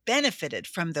then they benefited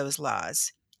from those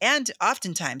laws and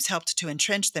oftentimes helped to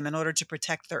entrench them in order to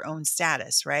protect their own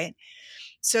status, right?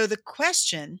 So the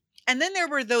question, and then there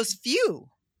were those few,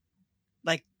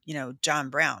 like, John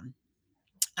Brown,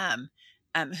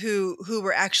 who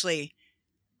were actually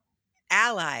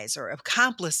allies or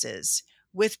accomplices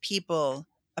with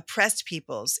oppressed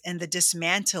peoples, and the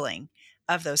dismantling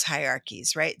of those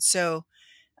hierarchies, right? So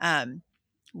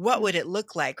what would it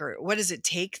look like, or what does it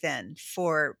take then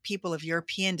for people of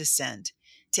European descent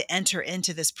to enter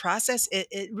into this process?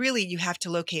 It really, you have to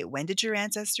locate, when did your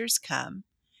ancestors come?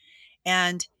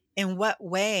 And in what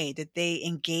way did they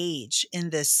engage in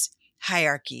this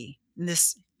hierarchy, in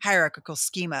this hierarchical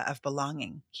schema of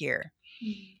belonging here?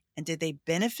 And did they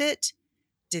benefit?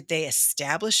 Did they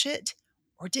establish it?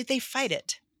 Or did they fight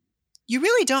it? You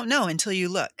really don't know until you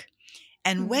look.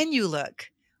 And when you look,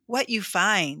 what you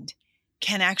find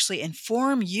can actually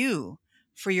inform you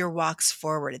for your walks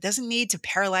forward. It doesn't need to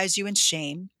paralyze you in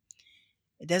shame.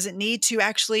 It doesn't need to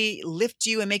actually lift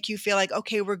you and make you feel like,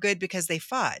 okay, we're good because they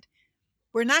fought.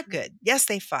 We're not good. Yes,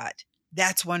 they fought.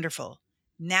 That's wonderful.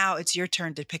 Now it's your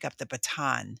turn to pick up the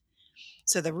baton.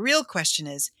 So the real question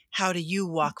is, how do you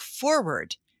walk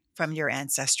forward from your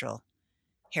ancestral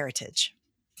heritage?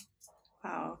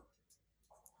 Wow.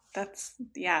 That's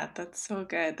so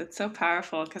good. That's so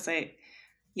powerful, because I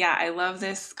love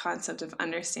this concept of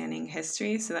understanding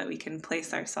history so that we can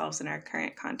place ourselves in our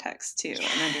current context too,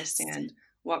 and understand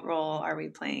what role are we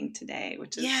playing today,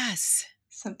 which is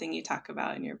something you talk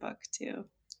about in your book too.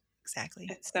 Exactly.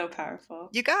 It's so powerful.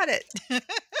 You got it.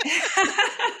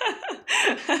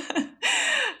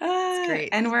 It's great.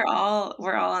 And we're all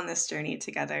on this journey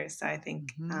together. So I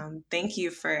think thank you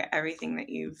for everything that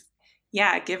you've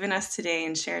given us today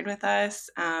and shared with us.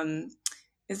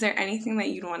 Is there anything that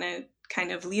you'd want to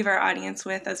kind of leave our audience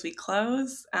with as we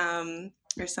close?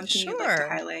 Or something you'd like to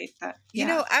highlight?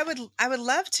 I would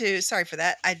love to. Sorry for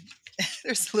that.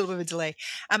 There's a little bit of a delay.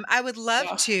 I would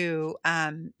love to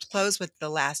close with the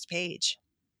last page.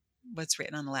 What's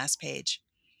written on the last page?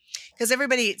 Because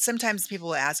sometimes people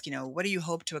will ask, what do you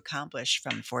hope to accomplish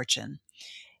from Fortune?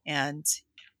 And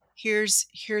here's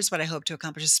what I hope to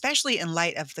accomplish, especially in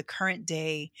light of the current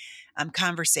day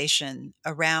conversation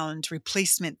around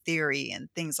replacement theory and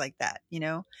things like that.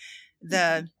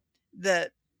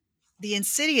 The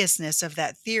insidiousness of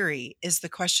that theory is the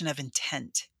question of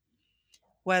intent.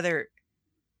 Whether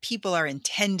people are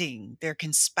intending, they're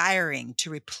conspiring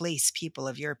to replace people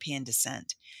of European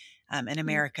descent in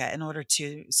America in order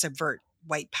to subvert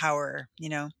white power, you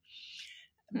know.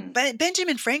 But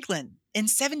Benjamin Franklin in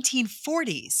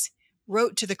 1740s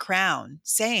wrote to the crown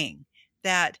saying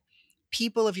that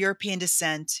people of European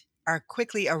descent are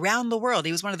quickly around the world.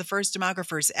 He was one of the first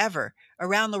demographers ever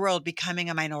around the world becoming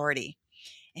a minority.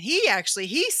 And he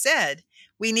said,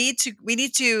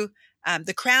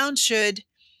 the crown should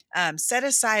set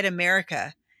aside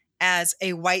America as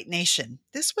a white nation.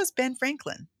 This was Ben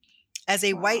Franklin, as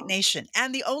a white nation.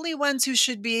 And the only ones who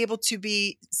should be able to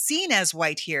be seen as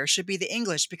white here should be the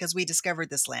English, because we discovered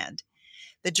this land.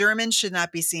 The Germans should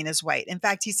not be seen as white. In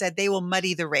fact, he said they will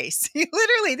muddy the race.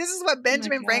 Literally, this is what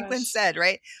Benjamin Franklin said,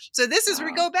 right? So this is where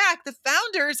we go back. The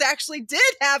founders actually did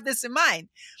have this in mind.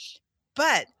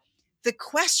 But the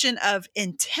question of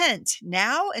intent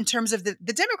now, in terms of the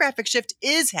demographic shift,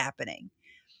 is happening.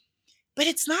 But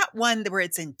it's not one where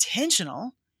it's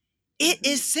intentional. It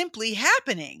is simply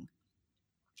happening.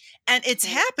 And it's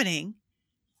happening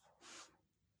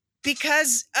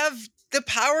because of the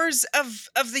powers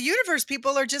of the universe.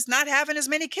 People are just not having as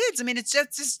many kids. I mean, it's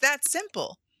just that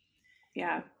simple.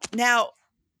 Yeah. Now,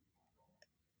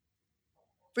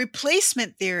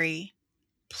 replacement theory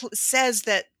says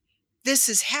that this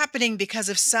is happening because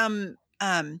of some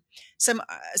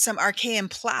archaic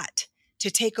plot to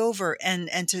take over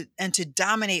and to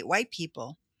dominate white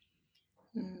people.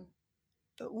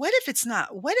 But what if it's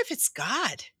not? What if it's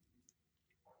God?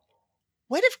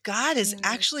 What if God is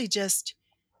actually just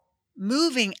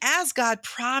moving as God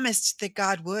promised that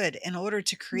God would, in order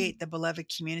to create the beloved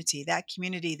community, that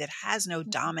community that has no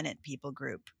dominant people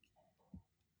group?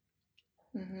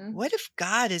 What if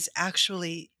God is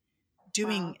actually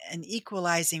doing an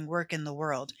equalizing work in the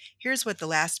world? Here's what the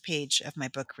last page of my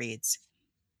book reads.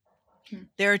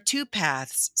 There are two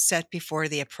paths set before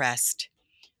the oppressed.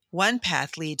 One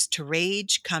path leads to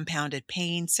rage, compounded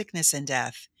pain, sickness, and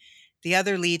death. The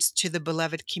other leads to the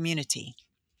beloved community.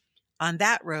 On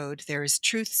that road, there is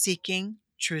truth-seeking,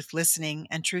 truth-listening,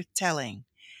 and truth-telling.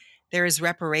 There is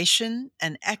reparation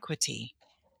and equity,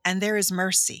 and there is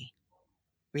mercy,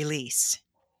 release.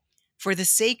 For the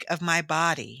sake of my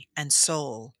body and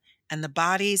soul, and the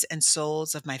bodies and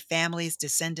souls of my family's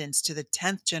descendants to the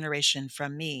 10th generation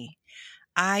from me,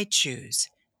 I choose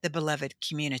the beloved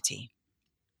community.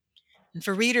 And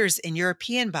for readers in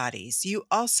European bodies, you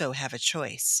also have a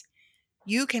choice.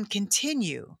 You can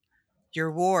continue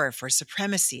your war for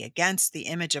supremacy against the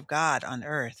image of God on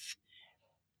earth.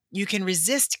 You can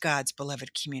resist God's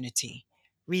beloved community,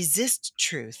 resist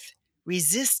truth,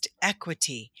 resist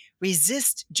equity,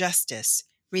 resist justice,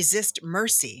 resist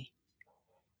mercy.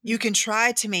 You can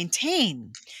try to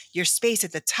maintain your space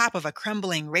at the top of a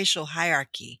crumbling racial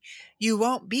hierarchy. You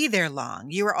won't be there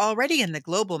long. You are already in the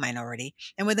global minority,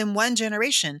 and within one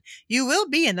generation, you will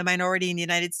be in the minority in the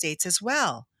United States as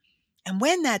well. And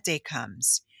when that day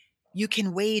comes, you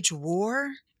can wage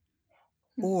war,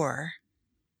 or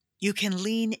you can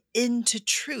lean into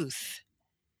truth,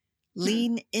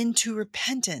 lean into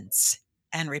repentance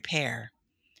and repair,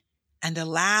 and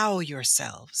allow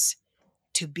yourselves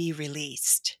to be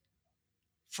released,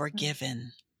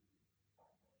 forgiven.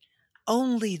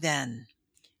 Only then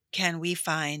can we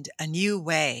find a new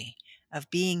way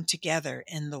of being together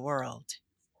in the world.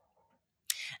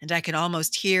 And I can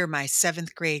almost hear my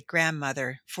 7th grade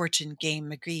grandmother, Fortune Game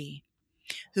McGee,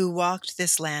 who walked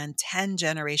this land 10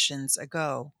 generations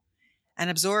ago and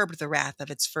absorbed the wrath of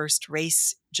its first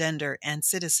race, gender, and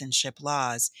citizenship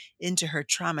laws into her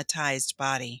traumatized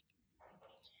body.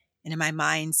 And in my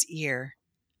mind's ear,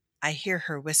 I hear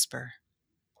her whisper,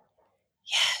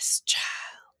 "Yes,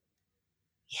 child,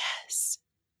 yes."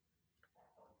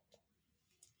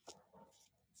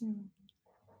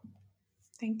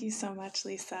 Thank you so much,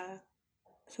 Lisa.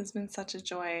 This has been such a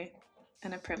joy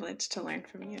and a privilege to learn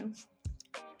from you.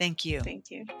 Thank you.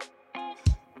 Thank you.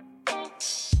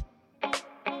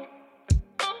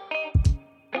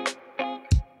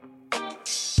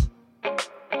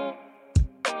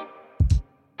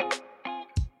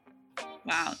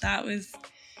 Wow, that was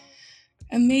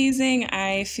amazing.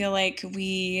 I feel like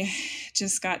we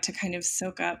just got to kind of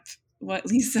soak up what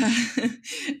Lisa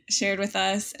shared with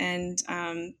us, and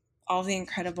all the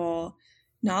incredible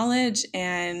knowledge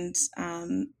and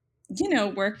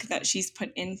work that she's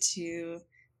put into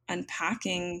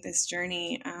unpacking this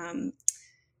journey. And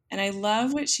I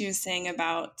love what she was saying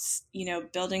about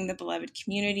building the beloved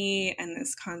community and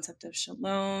this concept of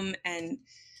shalom, and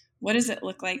what does it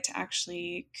look like to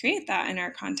actually create that in our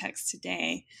context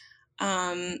today.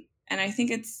 And I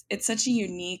think it's such a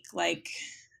unique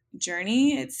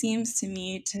journey, it seems to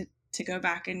me, to go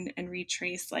back and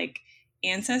retrace like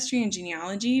ancestry and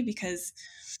genealogy, because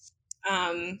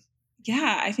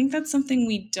I think that's something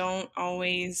we don't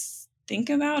always think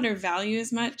about or value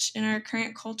as much in our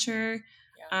current culture.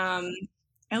 Yeah.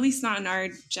 At least not in our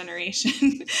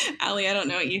generation. Allie, I don't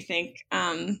know what you think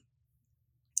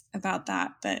about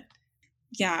that, but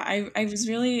yeah, I was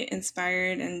really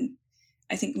inspired and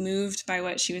I think moved by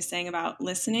what she was saying about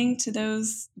listening to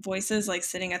those voices, like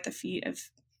sitting at the feet of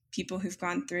people who've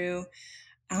gone through,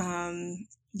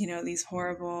 these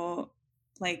horrible,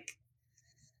 like,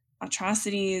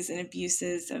 atrocities and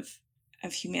abuses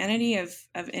of humanity, of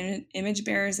image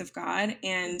bearers of God,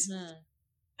 and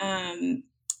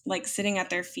like sitting at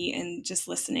their feet and just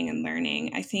listening and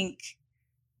learning. I think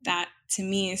that to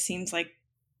me seems like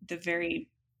the very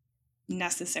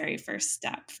necessary first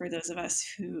step for those of us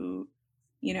who,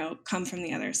 come from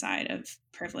the other side of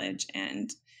privilege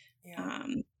and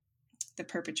the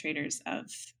perpetrators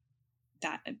of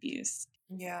that abuse.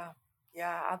 Yeah,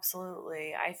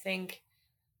 absolutely. I think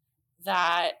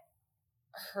that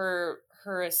her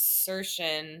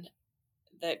assertion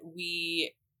that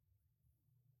we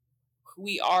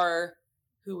are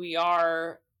who we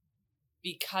are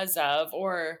because of,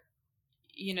 or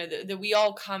that we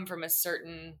all come from a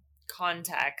certain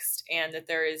context, and that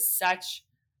there is such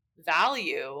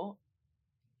value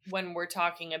when we're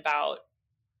talking about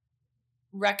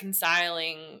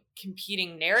reconciling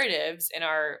competing narratives in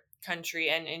our country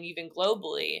and even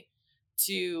globally,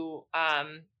 to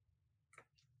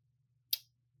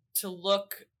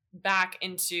look back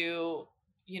into,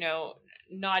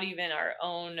 not even our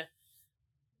own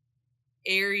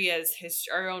area's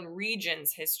history, our own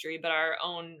region's history, but our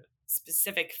own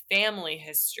specific family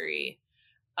history,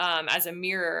 as a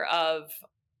mirror of,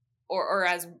 or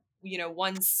as,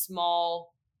 one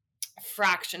small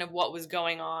fraction of what was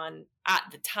going on at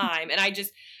the time. And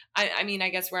I mean, I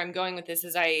guess where I'm going with this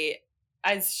is,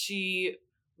 as she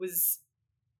was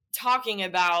talking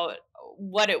about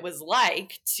what it was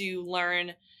like to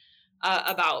learn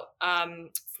about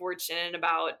Fortune, and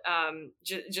about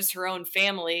just her own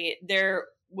family, there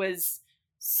was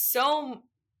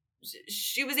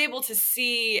she was able to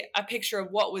see a picture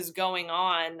of what was going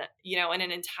on, in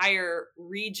an entire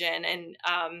region. And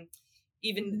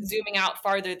even zooming out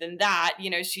farther than that,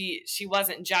 she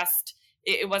wasn't just,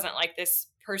 it wasn't like this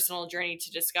personal journey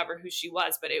to discover who she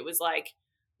was, but it was like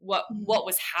what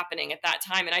was happening at that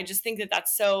time. And I just think that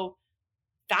that's so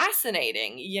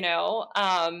fascinating,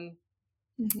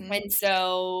 and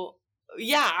so,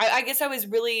 yeah, I guess I was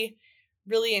really,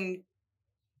 really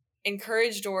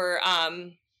encouraged, or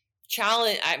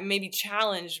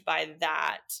challenged by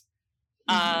that,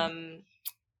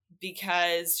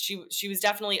 because she was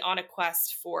definitely on a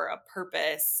quest for a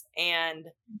purpose. And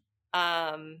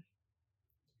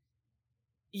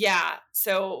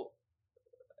so,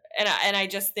 and I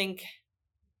just think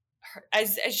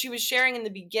as she was sharing in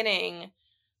the beginning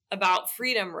about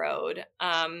Freedom Road,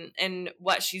 and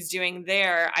what she's doing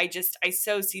there, I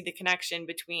so see the connection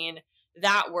between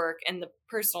that work and the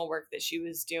personal work that she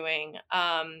was doing.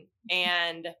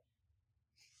 And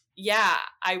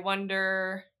I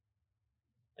wonder,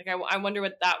 I wonder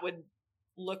what that would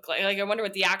look like. I wonder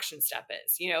what the action step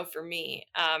is, for me,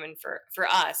 and for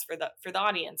us, for the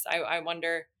audience. I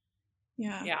wonder.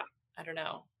 Yeah. I don't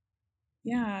know.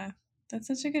 Yeah, that's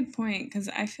such a good point, because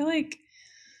I feel like,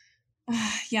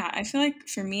 I feel like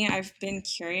for me, I've been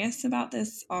curious about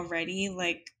this already,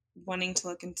 like wanting to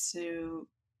look into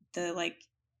the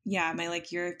my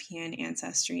European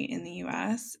ancestry in the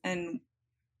US and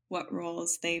what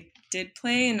roles they did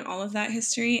play in all of that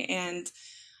history. And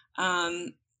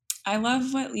I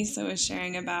love what Lisa was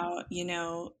sharing about,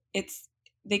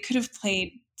 they could have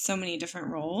played so many different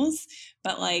roles,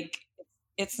 but like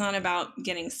it's not about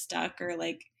getting stuck or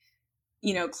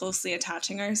closely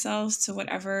attaching ourselves to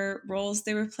whatever roles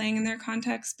they were playing in their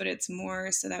context, but it's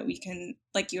more so that we can,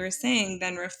 like you were saying,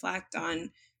 then reflect on,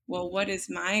 well, what is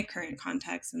my current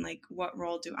context, and like what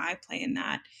role do I play in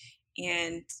that,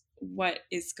 and what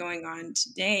is going on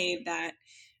today that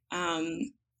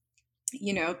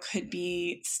could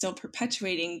be still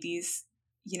perpetuating these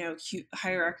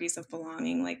hierarchies of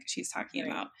belonging, like she's talking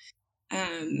about,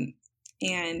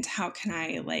 and how can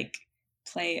I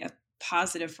play a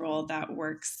positive role that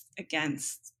works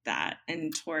against that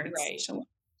and towards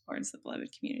the beloved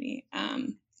community.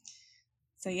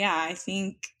 So I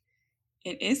think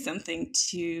it is something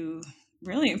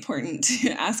really important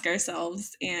to ask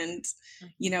ourselves, and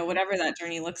whatever that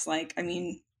journey looks like. I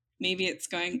mean, maybe it's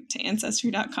going to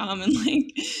ancestry.com and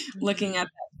looking at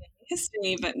that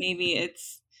history, but maybe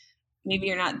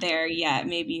you're not there yet.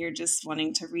 Maybe you're just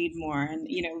wanting to read more. And,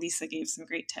 Lisa gave some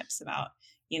great tips about,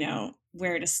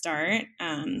 where to start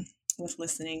with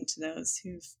listening to those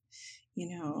who've,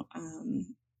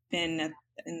 been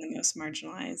in the most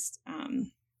marginalized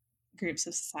groups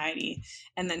of society,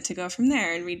 and then to go from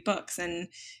there and read books and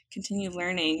continue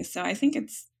learning. So I think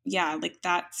it's, like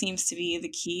that seems to be the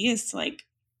key, is to like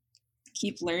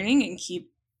keep learning and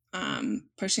keep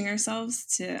pushing ourselves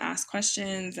to ask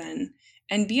questions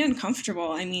and be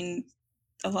uncomfortable. I mean,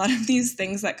 a lot of these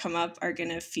things that come up are going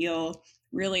to feel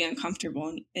really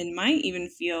uncomfortable and might even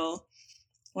feel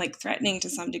like threatening to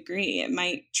some degree. It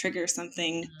might trigger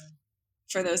something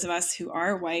for those of us who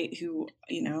are white, who,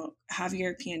 have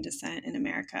European descent in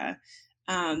America.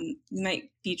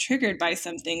 Might be triggered by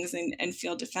some things and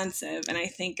feel defensive. And I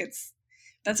think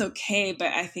that's okay.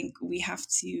 But I think we have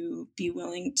to be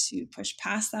willing to push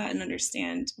past that and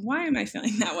understand, why am I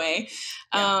feeling that way?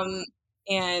 Yeah.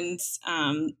 And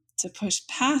to push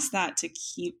past that, to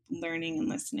keep learning and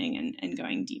listening and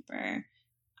going deeper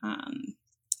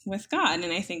with God.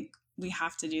 And I think we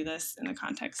have to do this in the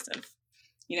context of,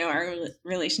 our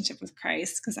relationship with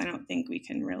Christ, because I don't think we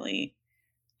can really,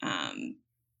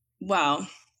 well,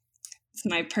 it's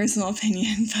my personal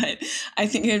opinion, but I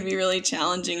think it would be really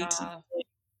challenging to dig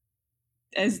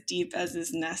as deep as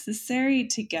is necessary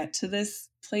to get to this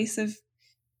place of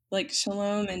like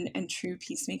shalom and true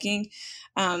peacemaking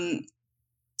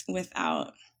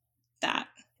without that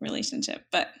relationship.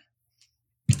 But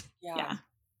yeah.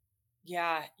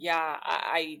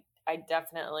 I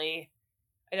definitely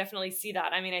see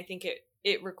that. I mean, I think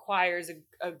it requires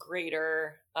a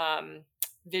greater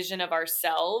vision of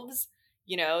ourselves,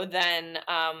 than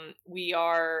we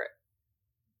are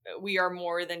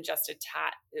more than just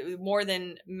more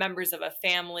than members of a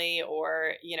family,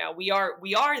 or, we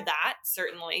are that,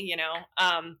 certainly,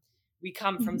 we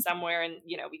come from somewhere, and,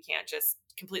 we can't just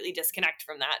completely disconnect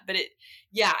from that. But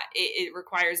it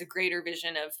requires a greater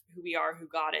vision of who we are, who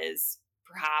God is,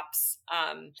 perhaps,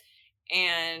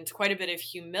 and quite a bit of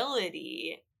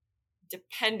humility,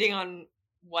 depending on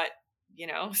what,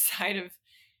 side of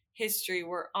history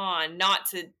we're on, not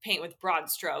to paint with broad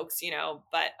strokes,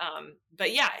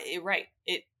 but yeah, right.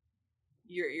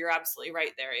 You're absolutely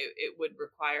right there. It would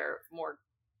require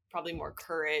probably more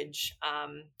courage,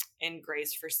 and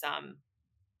grace for some,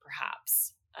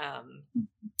 perhaps.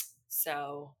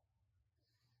 So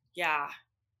yeah,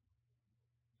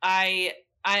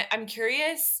 I'm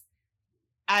curious,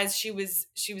 as she was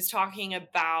talking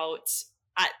about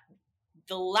at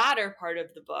the latter part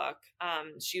of the book,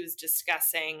 she was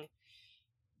discussing,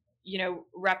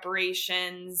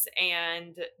 reparations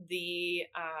and the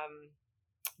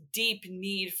deep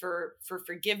need for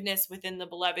forgiveness within the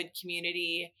beloved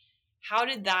community. How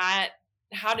did that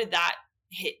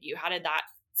hit you? How did that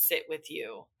sit with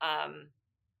you?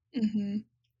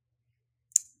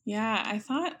 Yeah, I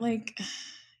thought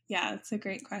it's a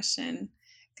great question,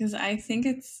 because I think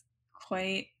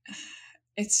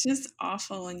it's just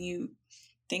awful when you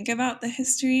think about the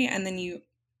history, and then you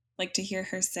like to hear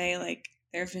her say, like,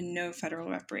 there have been no federal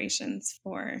reparations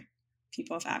for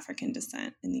people of African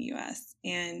descent in the US.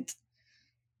 And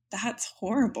that's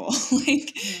horrible.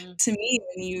 To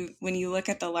me, when you look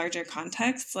at the larger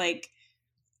context, like,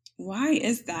 why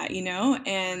is that,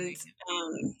 And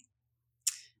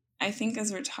I think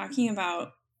as we're talking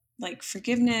about like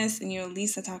forgiveness, and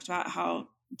Lisa talked about how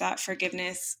that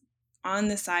forgiveness on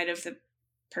the side of the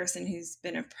person who's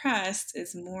been oppressed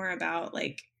is more about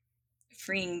like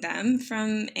freeing them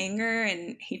from anger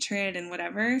and hatred and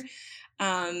whatever.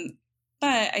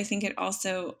 But I think it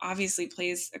also obviously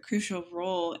plays a crucial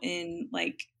role in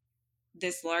like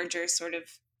this larger sort of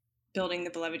building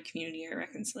the beloved community or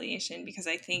reconciliation, because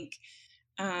I think,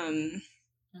 well,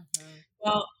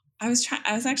 I was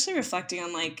actually reflecting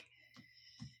on like,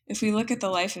 if we look at the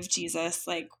life of Jesus,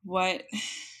 like what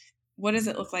does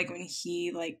it look like when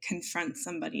he like confronts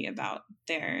somebody about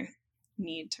their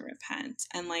need to repent?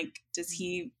 And like,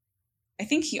 I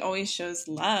think he always shows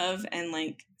love and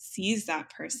like sees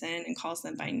that person and calls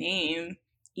them by name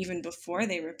even before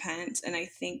they repent. And I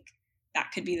think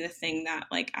that could be the thing that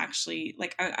like actually,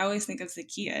 like, I always think of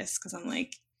Zacchaeus, because I'm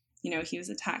like, he was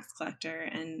a tax collector,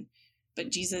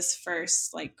 but Jesus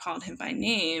first like called him by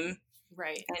name,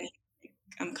 right? And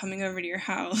I'm coming over to your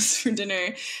house for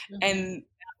dinner, and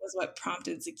that was what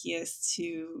prompted Zacchaeus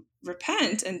to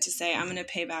repent and to say, I'm going to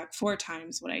pay back 4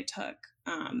 times what I took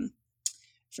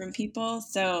from people.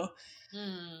 So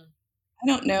I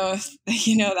don't know if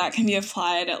that can be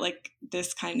applied at like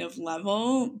this kind of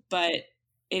level, but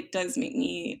it does make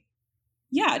me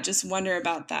just wonder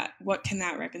about that. What can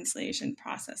that reconciliation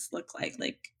process look like?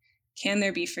 Like, can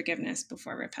there be forgiveness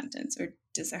before repentance, or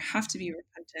does there have to be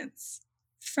repentance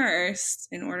first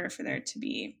in order for there to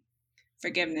be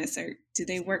forgiveness, or do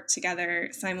they work together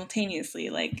simultaneously?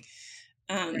 Like,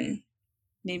 Right.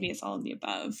 maybe it's all of the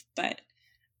above, but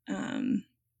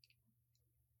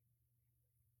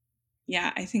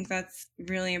yeah, I think that's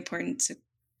really important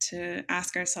to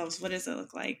ask ourselves, what does it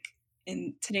look like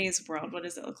in today's world? What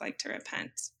does it look like to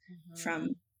repent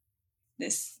from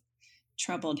this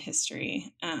troubled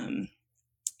history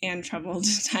and troubled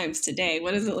times today?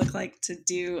 What does it look like to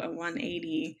do a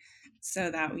 180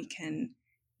 so that we can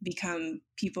become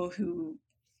people who,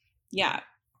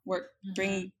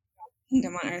 bring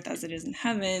kingdom on earth as it is in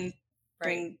heaven,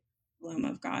 bring the love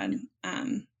of God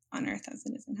on earth as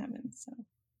it is in heaven. So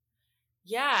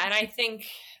yeah, and I think,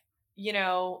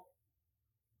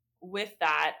 with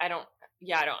that, I don't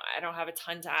have a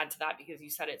ton to add to that because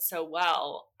you said it so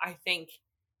well. I think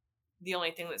the only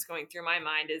thing that's going through my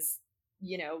mind is,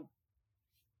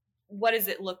 what does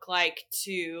it look like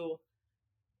to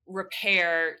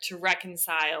repair, to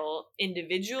reconcile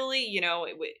individually,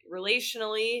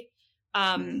 relationally,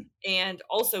 and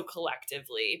also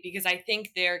collectively, because I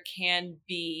think there can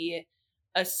be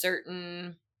a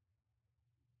certain,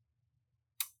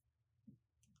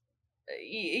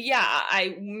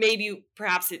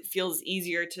 perhaps it feels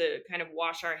easier to kind of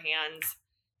wash our hands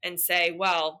and say,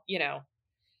 well,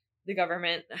 the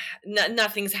government,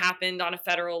 nothing's happened on a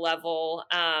federal level.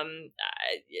 I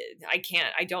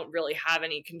don't really have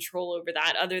any control over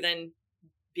that other than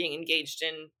being engaged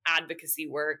in advocacy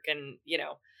work and,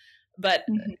 but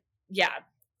yeah,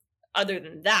 other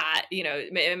than that,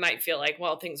 it might feel like,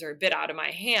 well, things are a bit out of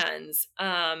my hands.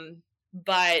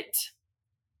 But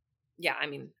yeah, I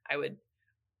mean,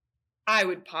 I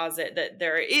would posit that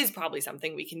there is probably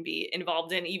something we can be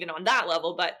involved in even on that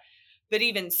level, but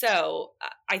even so,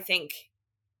 I think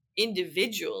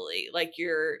individually, like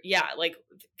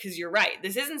because you're right.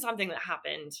 This isn't something that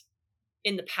happened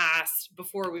in the past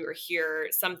before we were here,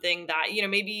 something that,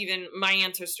 maybe even my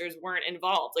ancestors weren't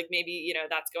involved. Like maybe,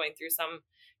 that's going through some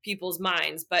people's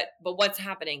minds, but what's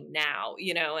happening now,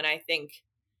 and I think,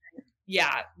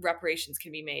 reparations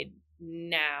can be made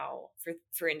now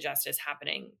for injustice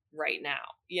happening right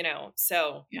now,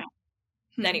 so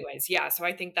anyways, so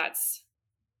I think that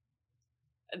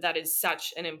is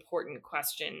such an important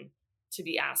question to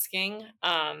be asking.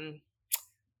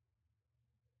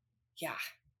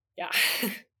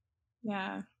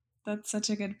 Yeah, that's such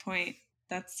a good point.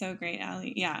 That's so great,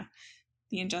 Allie. Yeah,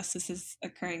 the injustice is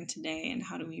occurring today, and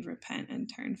how do we repent and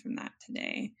turn from that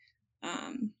today?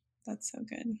 That's so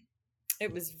good.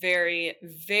 It was very,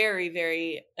 very,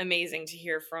 very amazing to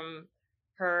hear from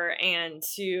her, and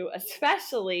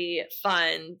especially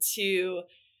fun to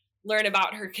learn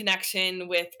about her connection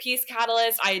with Peace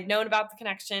Catalyst. I had known about the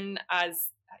connection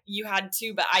as you had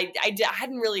too, but I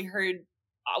hadn't really heard.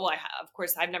 Well, of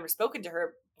course, I've never spoken to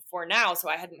her before now, so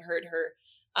I hadn't heard her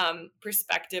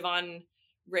perspective on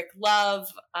Rick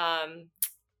Love,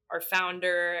 our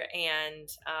founder, and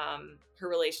her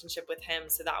relationship with him.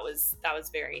 So that was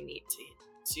very neat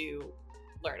to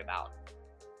learn about.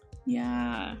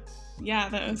 Yeah,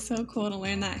 that was so cool to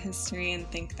learn that history and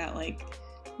think that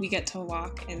we get to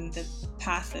walk in the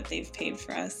path that they've paved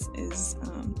for us is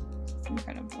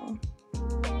incredible.